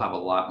 then we'll have a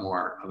lot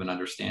more of an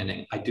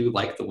understanding. I do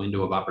like the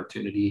window of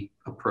opportunity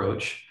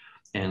approach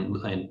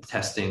and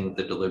testing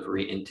the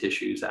delivery in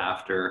tissues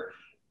after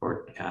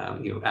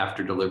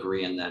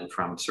delivery and then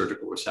from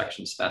surgical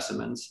resection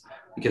specimens,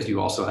 because you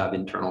also have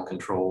internal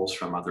controls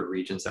from other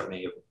regions that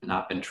may have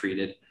not been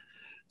treated.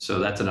 So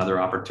that's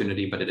another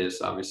opportunity, but it is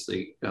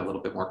obviously a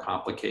little bit more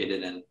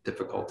complicated and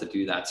difficult to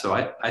do that. So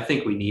I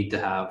think we need to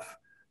have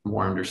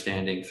more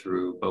understanding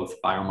through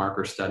both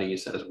biomarker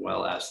studies as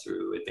well as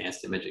through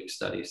advanced imaging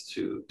studies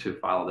to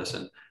follow this.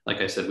 And like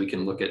I said, we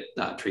can look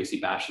at Tracy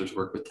Batchelor's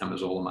work with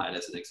temozolomide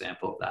as an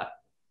example of that.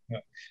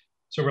 Yeah.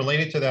 So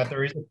related to that,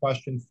 there is a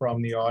question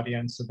from the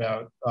audience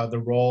about the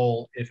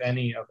role, if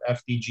any, of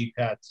FDG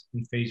PET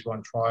in phase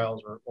 1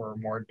 trials or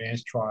more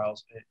advanced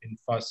trials in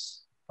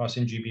FUS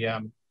and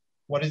GBM.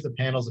 What is the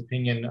panel's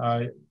opinion,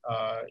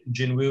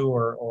 Jinwoo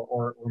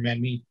or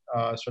Manmeet,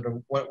 sort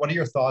of what are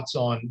your thoughts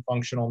on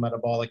functional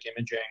metabolic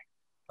imaging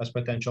as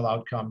potential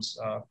outcomes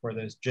for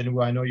this?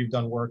 Jinwoo, I know you've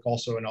done work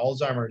also in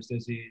Alzheimer's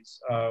disease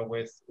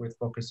with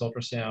focused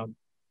ultrasound.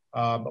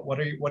 But what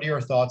are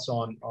your thoughts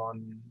on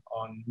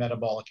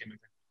metabolic imaging?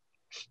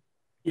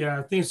 Yeah,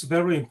 I think it's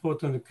very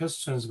important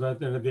questions, but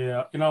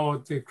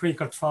the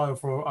clinical trial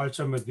for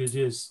Alzheimer's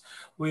disease,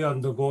 we are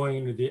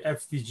undergoing the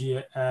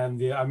FDG and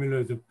the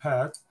amyloid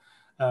PET,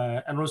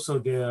 and also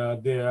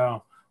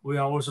we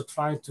are also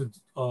trying to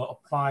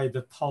apply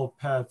the tau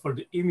PET for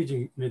the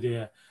imaging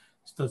the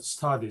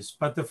studies.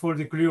 But for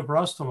the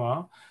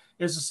glioblastoma,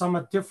 it's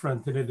somewhat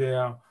different.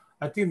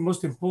 I think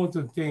most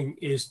important thing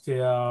is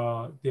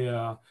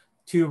the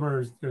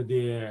tumors,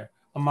 the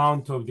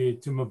amount of the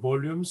tumor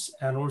volumes,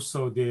 and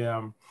also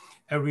the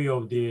area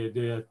of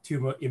the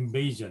tumor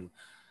invasion.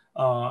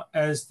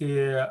 As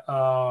the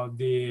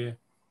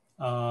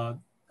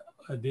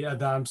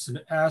Adams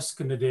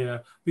asked,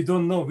 we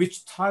don't know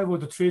which type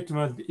of the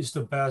treatment is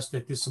the best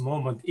at this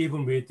moment,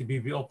 even with the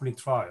BB opening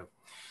trial.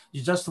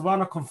 You just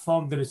want to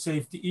confirm the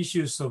safety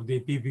issues of the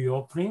BB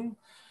opening.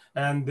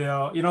 And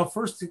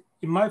first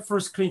in my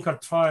first clinical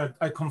trial,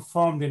 I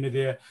confirmed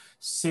the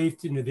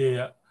safety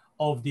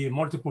of the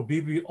multiple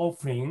BB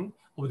opening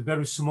of the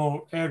very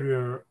small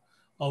area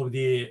of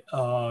the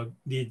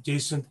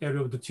adjacent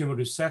area of the tumor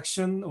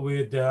resection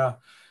with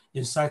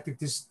insighting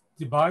this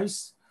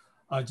device.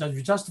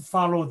 We just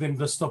followed the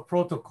Stupp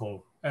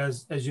protocol.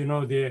 As you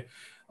know,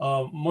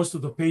 most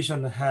of the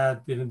patients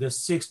had the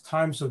 6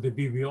 times of the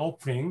BB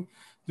opening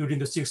during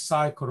the 6th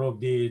cycle of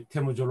the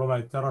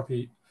temozolomide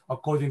therapy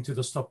according to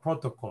the Stupp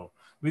protocol.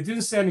 We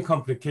didn't see any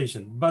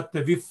complication, but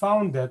we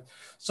found that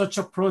such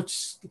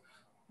approach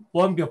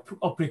won't be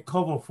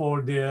applicable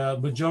for the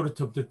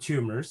majority of the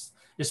tumors,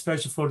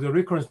 especially for the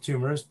recurrent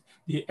tumors.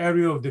 The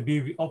area of the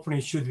BB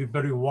opening should be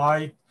very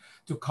wide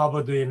to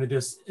cover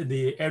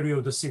the area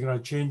of the signal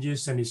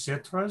changes and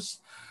etc.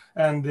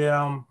 And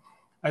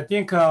I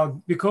think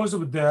because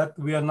of that,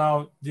 we are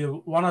now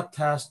want to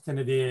test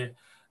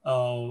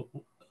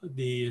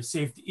the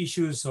safety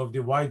issues of the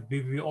wide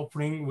BB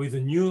opening with the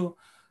new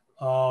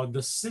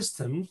the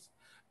systems,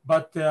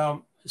 but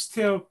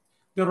still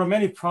there are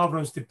many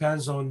problems.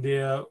 Depends on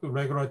the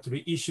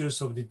regulatory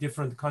issues of the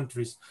different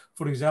countries.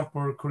 For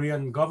example,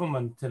 Korean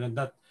government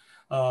that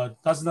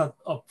does not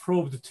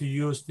approve to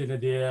use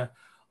the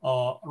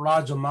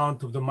large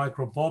amount of the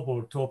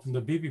microbubble to open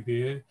the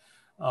BBB.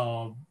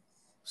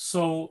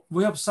 So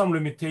we have some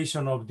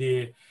limitation of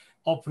the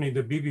opening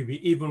the BBB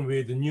even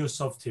with the new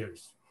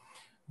softwares.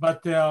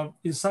 But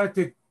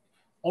Insightic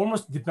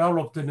almost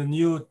developed the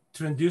new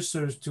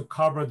transducers to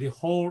cover the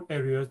whole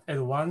area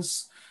at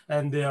once.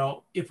 And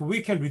if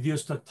we can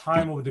reduce the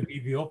time of the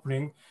BB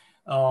opening,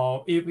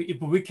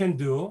 if we can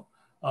do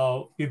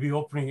BB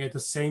opening at the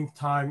same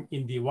time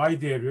in the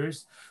wide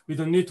areas, we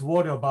don't need to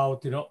worry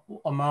about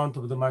amount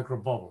of the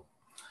microbubble.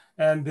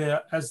 And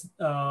as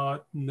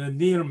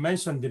Neil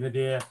mentioned,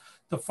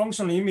 the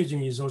functional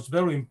imaging is also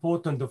very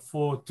important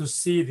to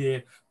see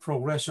the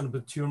progression of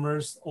the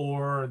tumors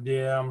or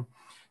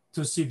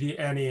to see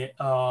any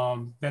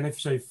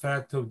beneficial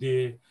effect of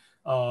these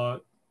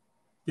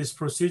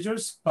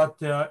procedures. But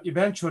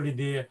eventually,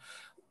 the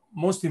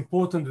most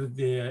important of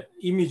the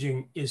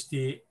imaging is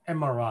the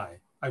MRI,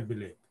 I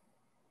believe.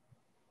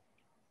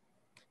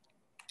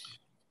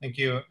 Thank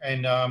you.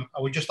 And I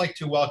would just like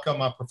to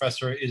welcome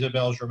Professor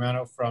Isabel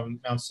Germano from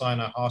Mount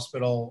Sinai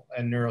Hospital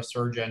and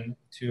neurosurgeon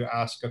to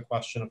ask a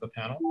question of the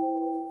panel.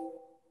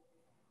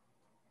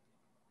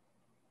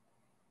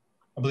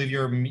 I believe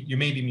you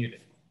may be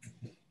muted.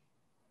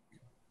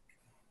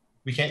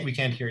 We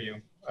can't hear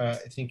you. I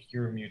think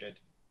you're muted.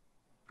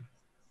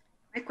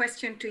 My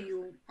question to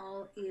you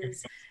all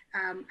is,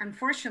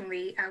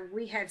 unfortunately,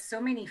 we have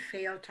so many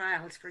failed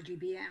trials for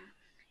GBM.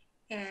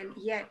 And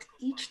yet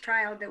each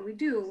trial that we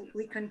do,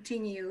 we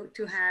continue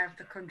to have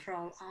the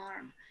control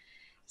arm.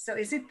 So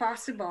is it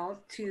possible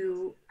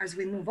to, as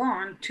we move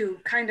on, to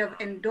kind of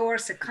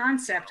endorse a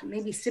concept,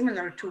 maybe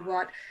similar to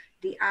what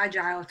the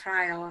Agile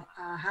trial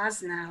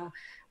has now,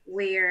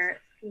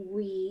 where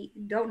we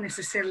don't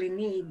necessarily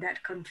need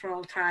that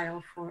control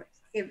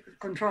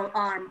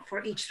arm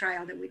for each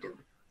trial that we do?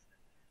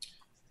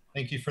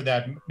 Thank you for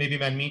that. Maybe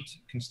Manmeet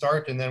can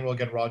start and then we'll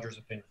get Roger's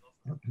opinion.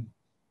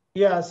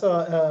 Yeah,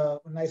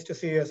 so nice to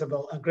see you,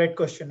 Isabel. A great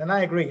question, and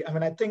I agree. I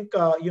mean, I think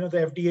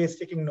the FDA is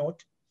taking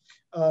note.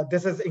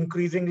 This is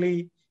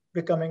increasingly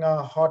becoming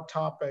a hot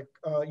topic.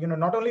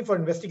 Not only for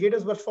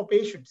investigators but for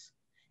patients.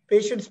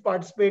 patients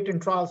participate in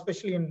trials,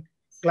 especially in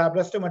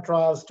glioblastoma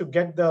trials, to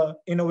get the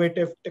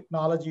innovative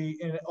technology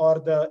or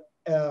the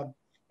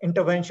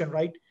intervention,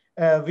 right?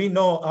 We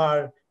know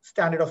our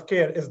standard of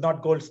care is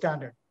not gold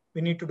standard.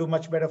 We need to do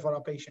much better for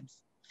our patients.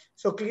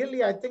 So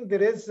clearly, I think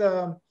there is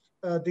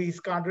these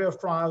cadre of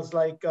trials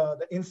like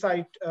the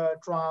INSIGHT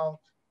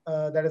trial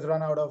that is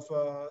run out of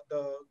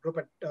the group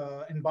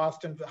in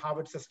Boston, the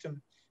Harvard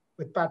system,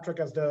 with Patrick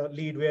as the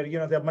lead, where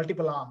there are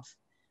multiple arms,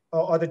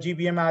 or the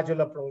GBM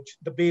Agile approach,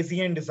 the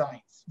Bayesian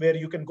designs, where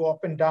you can go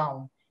up and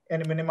down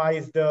and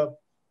minimize the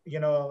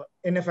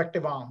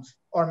ineffective arms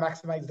or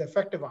maximize the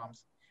effective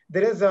arms.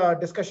 There is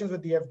discussions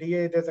with the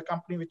FDA. There's a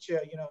company which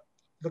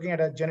looking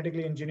at a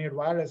genetically engineered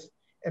virus,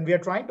 and we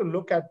are trying to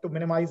look at to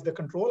minimize the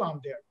control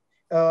arm there.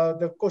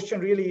 The question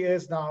really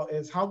is now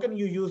is how can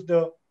you use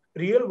the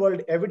real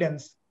world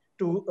evidence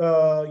to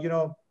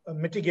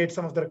mitigate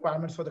some of the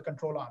requirements for the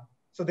control arm.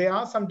 So there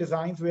are some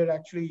designs where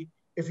actually,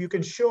 if you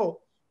can show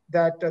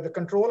that the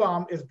control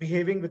arm is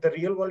behaving with the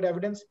real world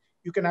evidence,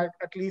 you can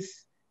at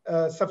least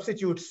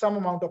substitute some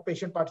amount of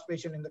patient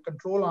participation in the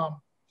control arm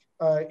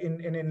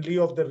in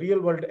lieu of the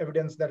real world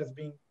evidence that is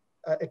being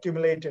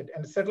accumulated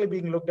and certainly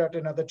being looked at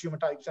in other tumor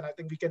types. And I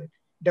think we can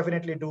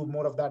definitely do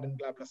more of that in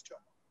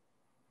glioblastoma.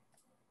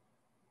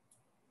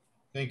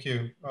 Thank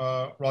you.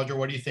 Roger,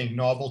 what do you think?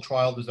 Novel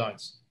trial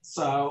designs?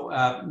 So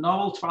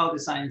novel trial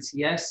designs,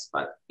 yes,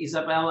 but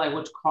Isabel, I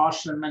would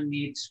caution and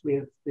meet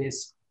with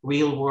this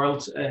real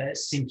world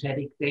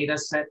synthetic data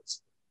set,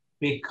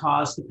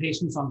 because the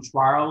patients on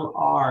trial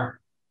are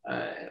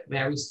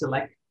very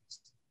select.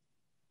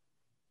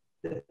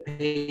 The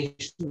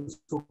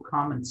patients who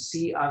come and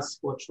see us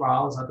for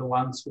trials are the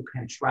ones who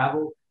can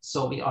travel,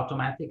 so we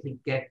automatically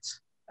get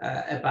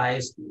a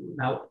biased view.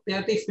 Now, there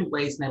are different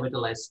ways,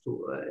 nevertheless,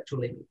 to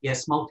limit.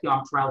 Yes,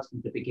 multi-arm trials from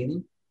the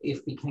beginning.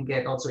 If we can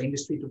get also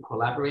industry to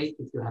collaborate,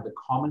 if you have a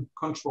common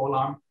control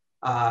arm,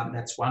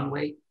 that's one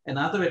way.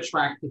 Another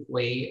attractive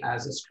way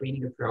as a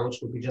screening approach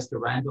would be just a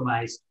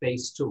randomized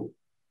phase 2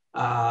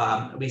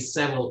 with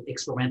several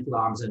experimental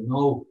arms and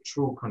no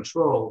true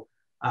control.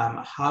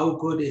 How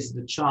good is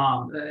the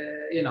chance?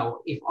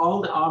 If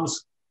all the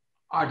arms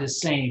are the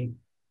same,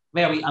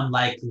 very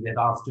unlikely that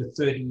after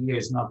 30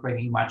 years not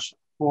bringing much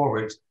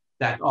forward,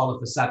 that all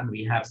of a sudden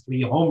we have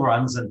 3 home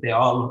runs and they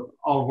all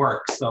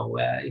work. So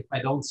if I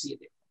don't see a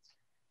difference.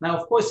 Now,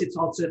 of course, it's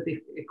also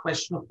a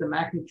question of the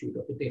magnitude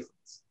of the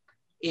difference.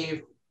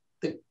 If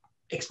the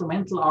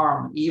experimental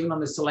arm, even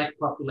on a select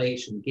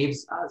population,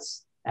 gives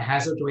us a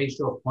hazard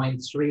ratio of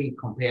 0.3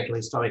 compared to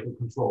historical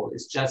control,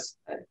 is just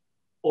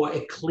or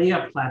a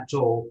clear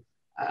plateau,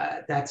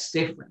 that's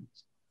different.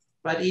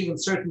 But even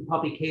certain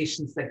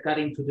publications that got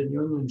into the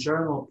New England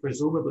Journal,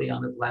 presumably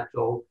on a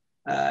plateau,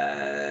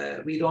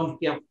 we don't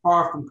get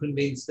far from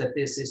convinced that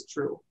this is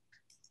true.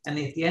 And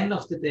at the end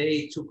of the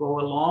day, to go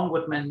along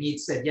what Manmeet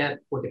said, yeah,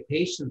 for the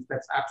patients,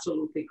 that's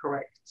absolutely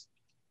correct.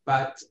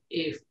 But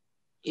if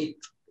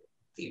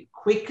the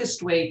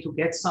quickest way to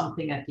get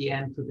something at the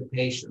end to the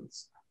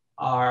patients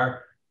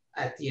are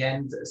at the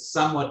end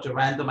somewhat to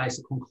randomize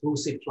a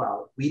conclusive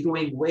trial. We're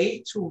doing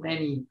way too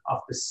many of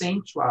the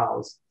same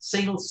trials,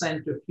 single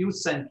center, few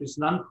centers,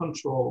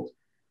 non-controlled,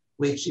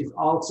 which is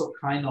also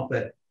kind of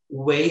a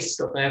waste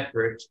of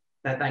effort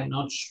that I'm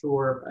not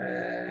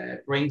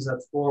sure brings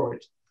us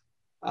forward.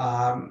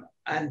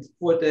 And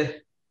for the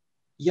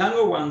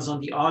younger ones on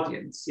the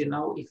audience,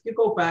 if you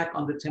go back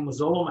on the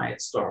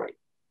temozolomide story,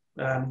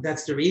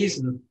 that's the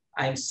reason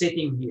I'm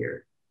sitting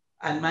here.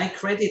 And my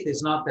credit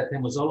is not that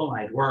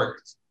temozolomide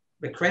worked.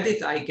 The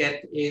credit I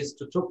get is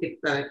that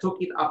I took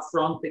it up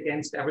front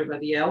against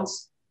everybody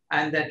else,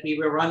 and that we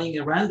were running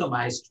a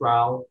randomized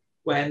trial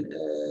when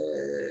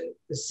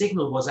the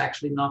signal was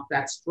actually not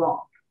that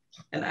strong.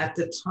 And at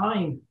the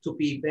time, to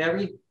be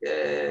very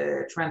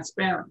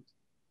transparent,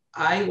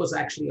 I was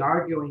actually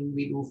arguing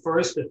we do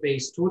first a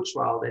phase 2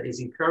 trial that is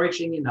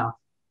encouraging enough,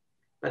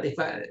 but it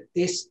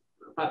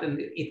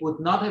would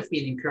not have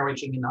been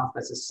encouraging enough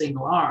as a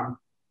single arm,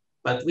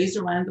 but with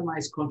a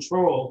randomized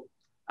control,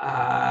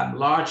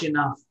 large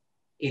enough,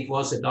 it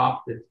was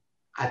adopted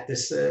at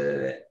this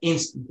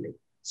instantly.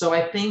 So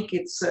I think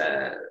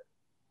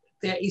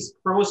there is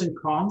pros and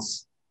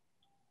cons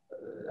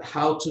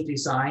how to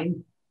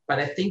design, but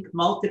I think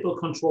multiple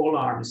control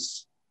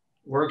arms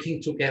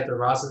working together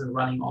rather than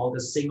running all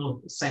the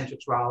single center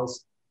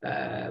trials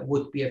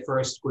would be a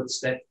first good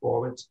step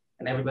forward,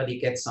 and everybody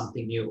gets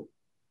something new.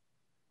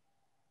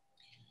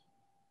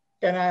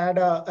 Can I add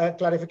a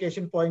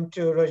clarification point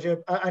to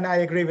Roger? And I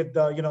agree with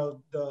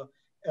the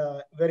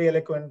very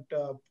eloquent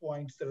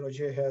points that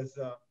Roger has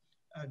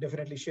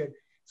definitely shared.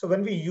 So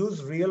when we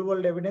use real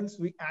world evidence,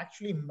 we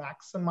actually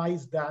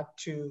maximize that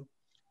to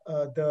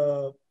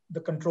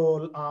the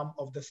control arm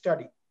of the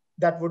study.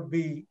 That would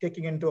be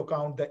taking into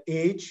account the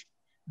age,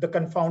 the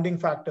confounding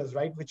factors,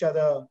 right? Which are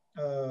the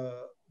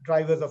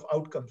drivers of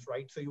outcomes,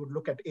 right? So you would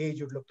look at age,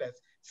 you would look at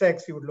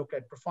sex, you would look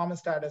at performance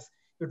status,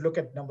 you would look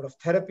at number of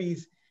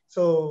therapies.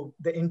 So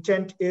the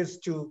intent is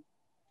to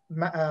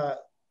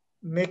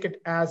make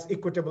it as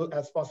equitable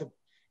as possible.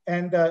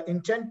 And the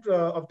intent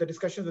of the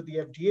discussions with the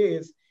FDA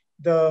is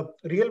the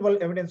real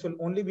world evidence will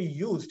only be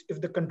used if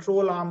the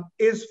control arm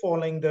is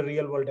following the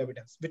real world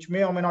evidence, which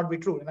may or may not be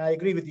true. And I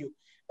agree with you.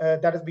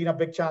 That has been a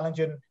big challenge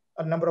in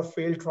a number of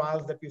failed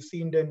trials that we've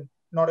seen in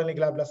not only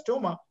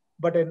glioblastoma,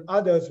 but in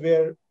others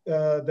where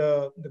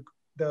the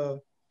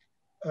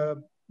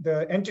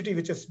entity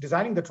which is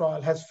designing the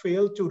trial has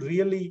failed to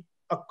really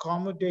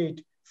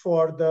accommodate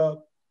for the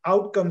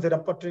outcomes in a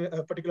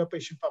particular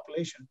patient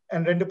population.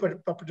 And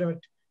Rendupiravir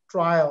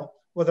trial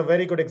was a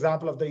very good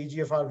example of the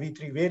EGFR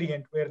V3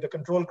 variant, where the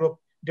control group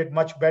did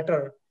much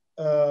better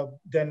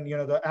than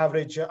the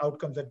average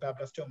outcomes at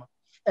glioblastoma.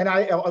 And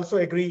I also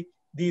agree,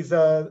 these,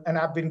 and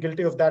I've been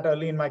guilty of that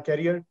early in my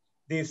career,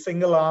 these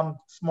single-arm,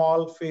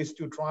 small phase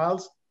 2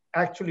 trials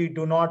actually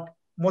do not,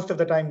 most of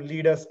the time,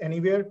 lead us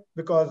anywhere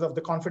because of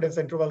the confidence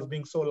intervals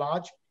being so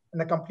large,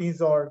 and the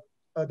companies or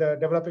the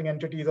developing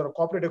entities or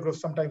cooperative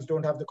groups sometimes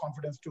don't have the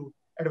confidence to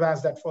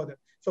advance that further.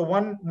 So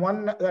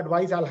one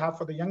advice I'll have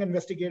for the young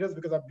investigators,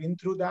 because I've been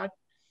through that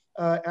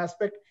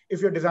aspect,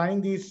 if you're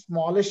designing these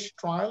smallish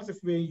trials, if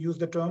we use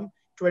the term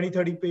 20,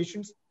 30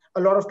 patients,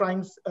 a lot of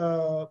times,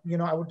 I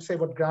would say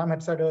what Graeme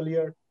had said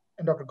earlier,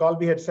 and Dr.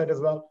 Galby had said as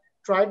well,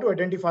 try to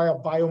identify a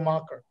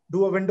biomarker,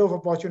 do a window of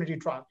opportunity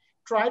trial,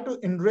 try to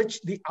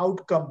enrich the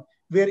outcome,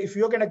 where if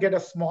you're gonna get a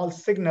small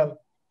signal,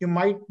 you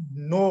might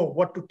know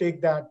what to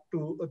take that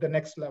to the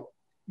next level.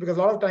 Because a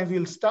lot of times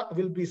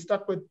we'll be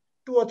stuck with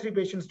 2 or 3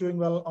 patients doing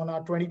well on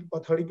our 20 or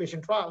 30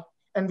 patient trial,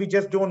 and we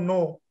just don't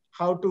know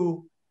how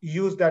to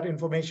use that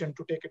information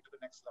to take it to the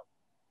next level.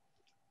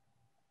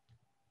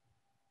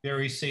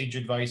 Very sage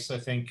advice, I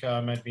think,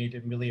 Manmeet,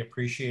 and really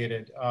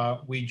appreciated.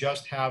 We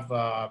just have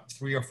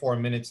 3 or 4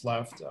 minutes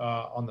left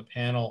on the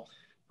panel.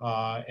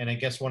 And I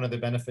guess one of the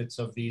benefits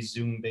of these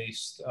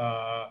Zoom-based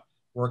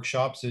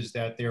workshops is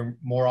that they're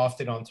more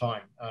often on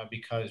time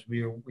because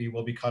we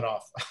will be cut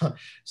off.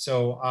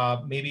 So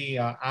maybe,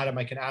 Adam,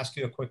 I can ask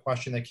you a quick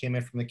question that came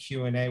in from the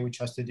Q&A, which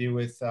has to do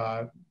with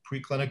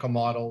preclinical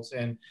models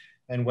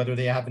and whether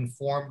they have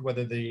informed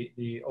whether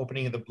the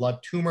opening of the blood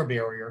tumor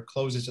barrier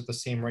closes at the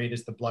same rate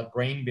as the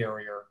blood-brain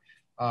barrier.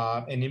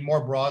 And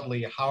more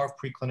broadly, how have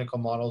preclinical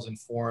models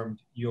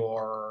informed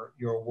your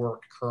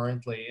work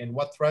currently, and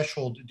what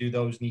threshold do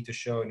those need to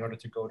show in order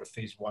to go to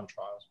phase 1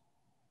 trials?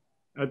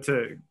 That's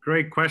a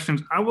great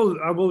question. I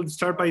will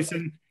start by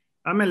saying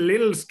I'm a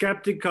little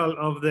skeptical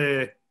of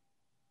the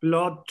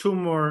blood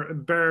tumor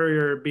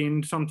barrier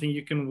being something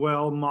you can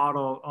well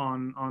model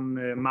on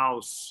the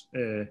mouse.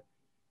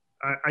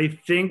 I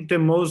think the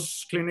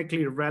most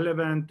clinically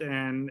relevant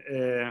and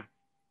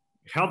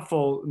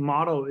helpful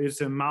model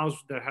is a mouse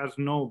that has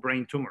no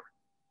brain tumor.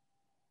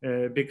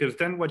 Because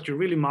then what you're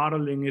really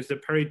modeling is the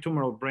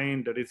peritumoral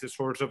brain that is the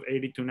source of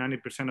 80 to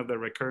 90% of the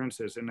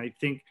recurrences. And I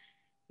think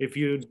if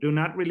you do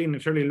not really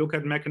necessarily look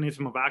at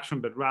mechanism of action,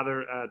 but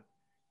rather at,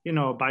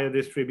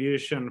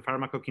 biodistribution,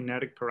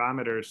 pharmacokinetic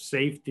parameters,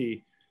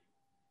 safety,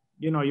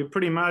 you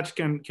pretty much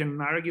can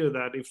argue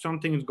that if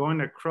something is going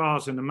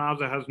across in a mouse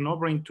that has no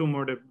brain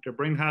tumor, the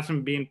brain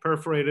hasn't been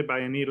perforated by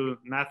a needle,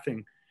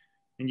 nothing,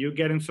 and you're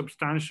getting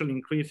substantial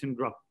increase in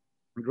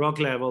drug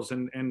levels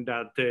and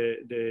that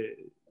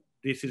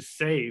this is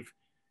safe,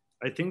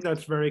 I think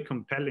that's very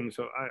compelling.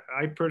 So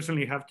I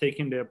personally have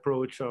taken the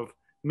approach of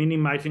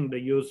minimizing the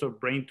use of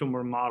brain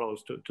tumor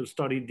models to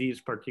study these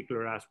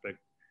particular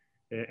aspects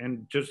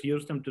and just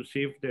use them to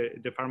see if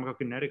the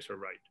pharmacokinetics are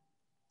right.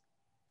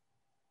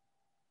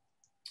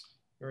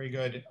 Very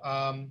good.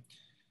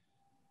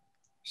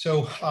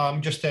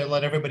 Just to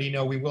let everybody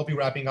know, we will be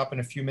wrapping up in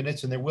a few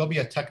minutes, and there will be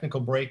a technical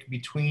break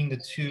between the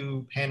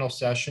 2 panel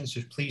sessions.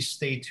 So please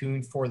stay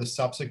tuned for the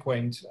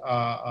subsequent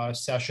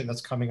session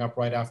that's coming up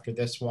right after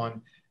this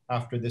one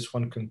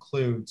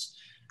concludes.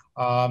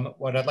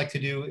 What I'd like to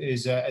do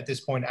is at this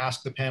point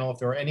ask the panel if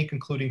there are any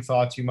concluding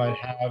thoughts you might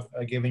have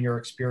given your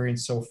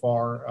experience so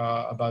far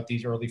about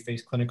these early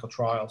phase clinical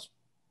trials.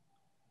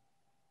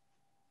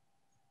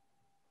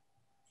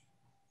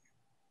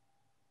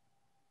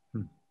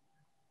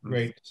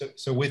 Great.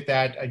 So with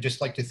that, I'd just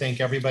like to thank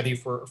everybody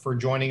for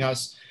joining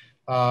us.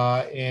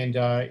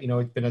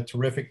 It's been a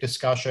terrific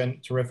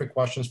discussion, terrific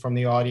questions from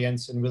the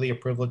audience, and really a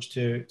privilege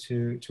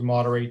to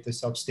moderate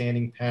this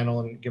outstanding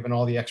panel and given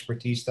all the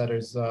expertise that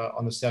is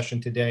on the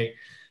session today.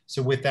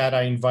 So with that,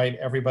 I invite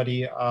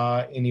everybody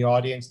in the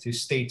audience to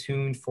stay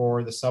tuned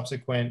for the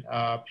subsequent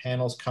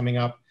panels coming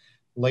up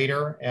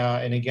later.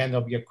 And again,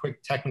 there'll be a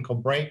quick technical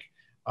break.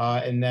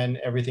 And then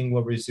everything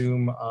will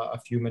resume a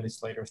few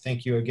minutes later.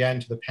 Thank you again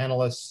to the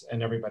panelists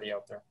and everybody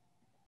out there.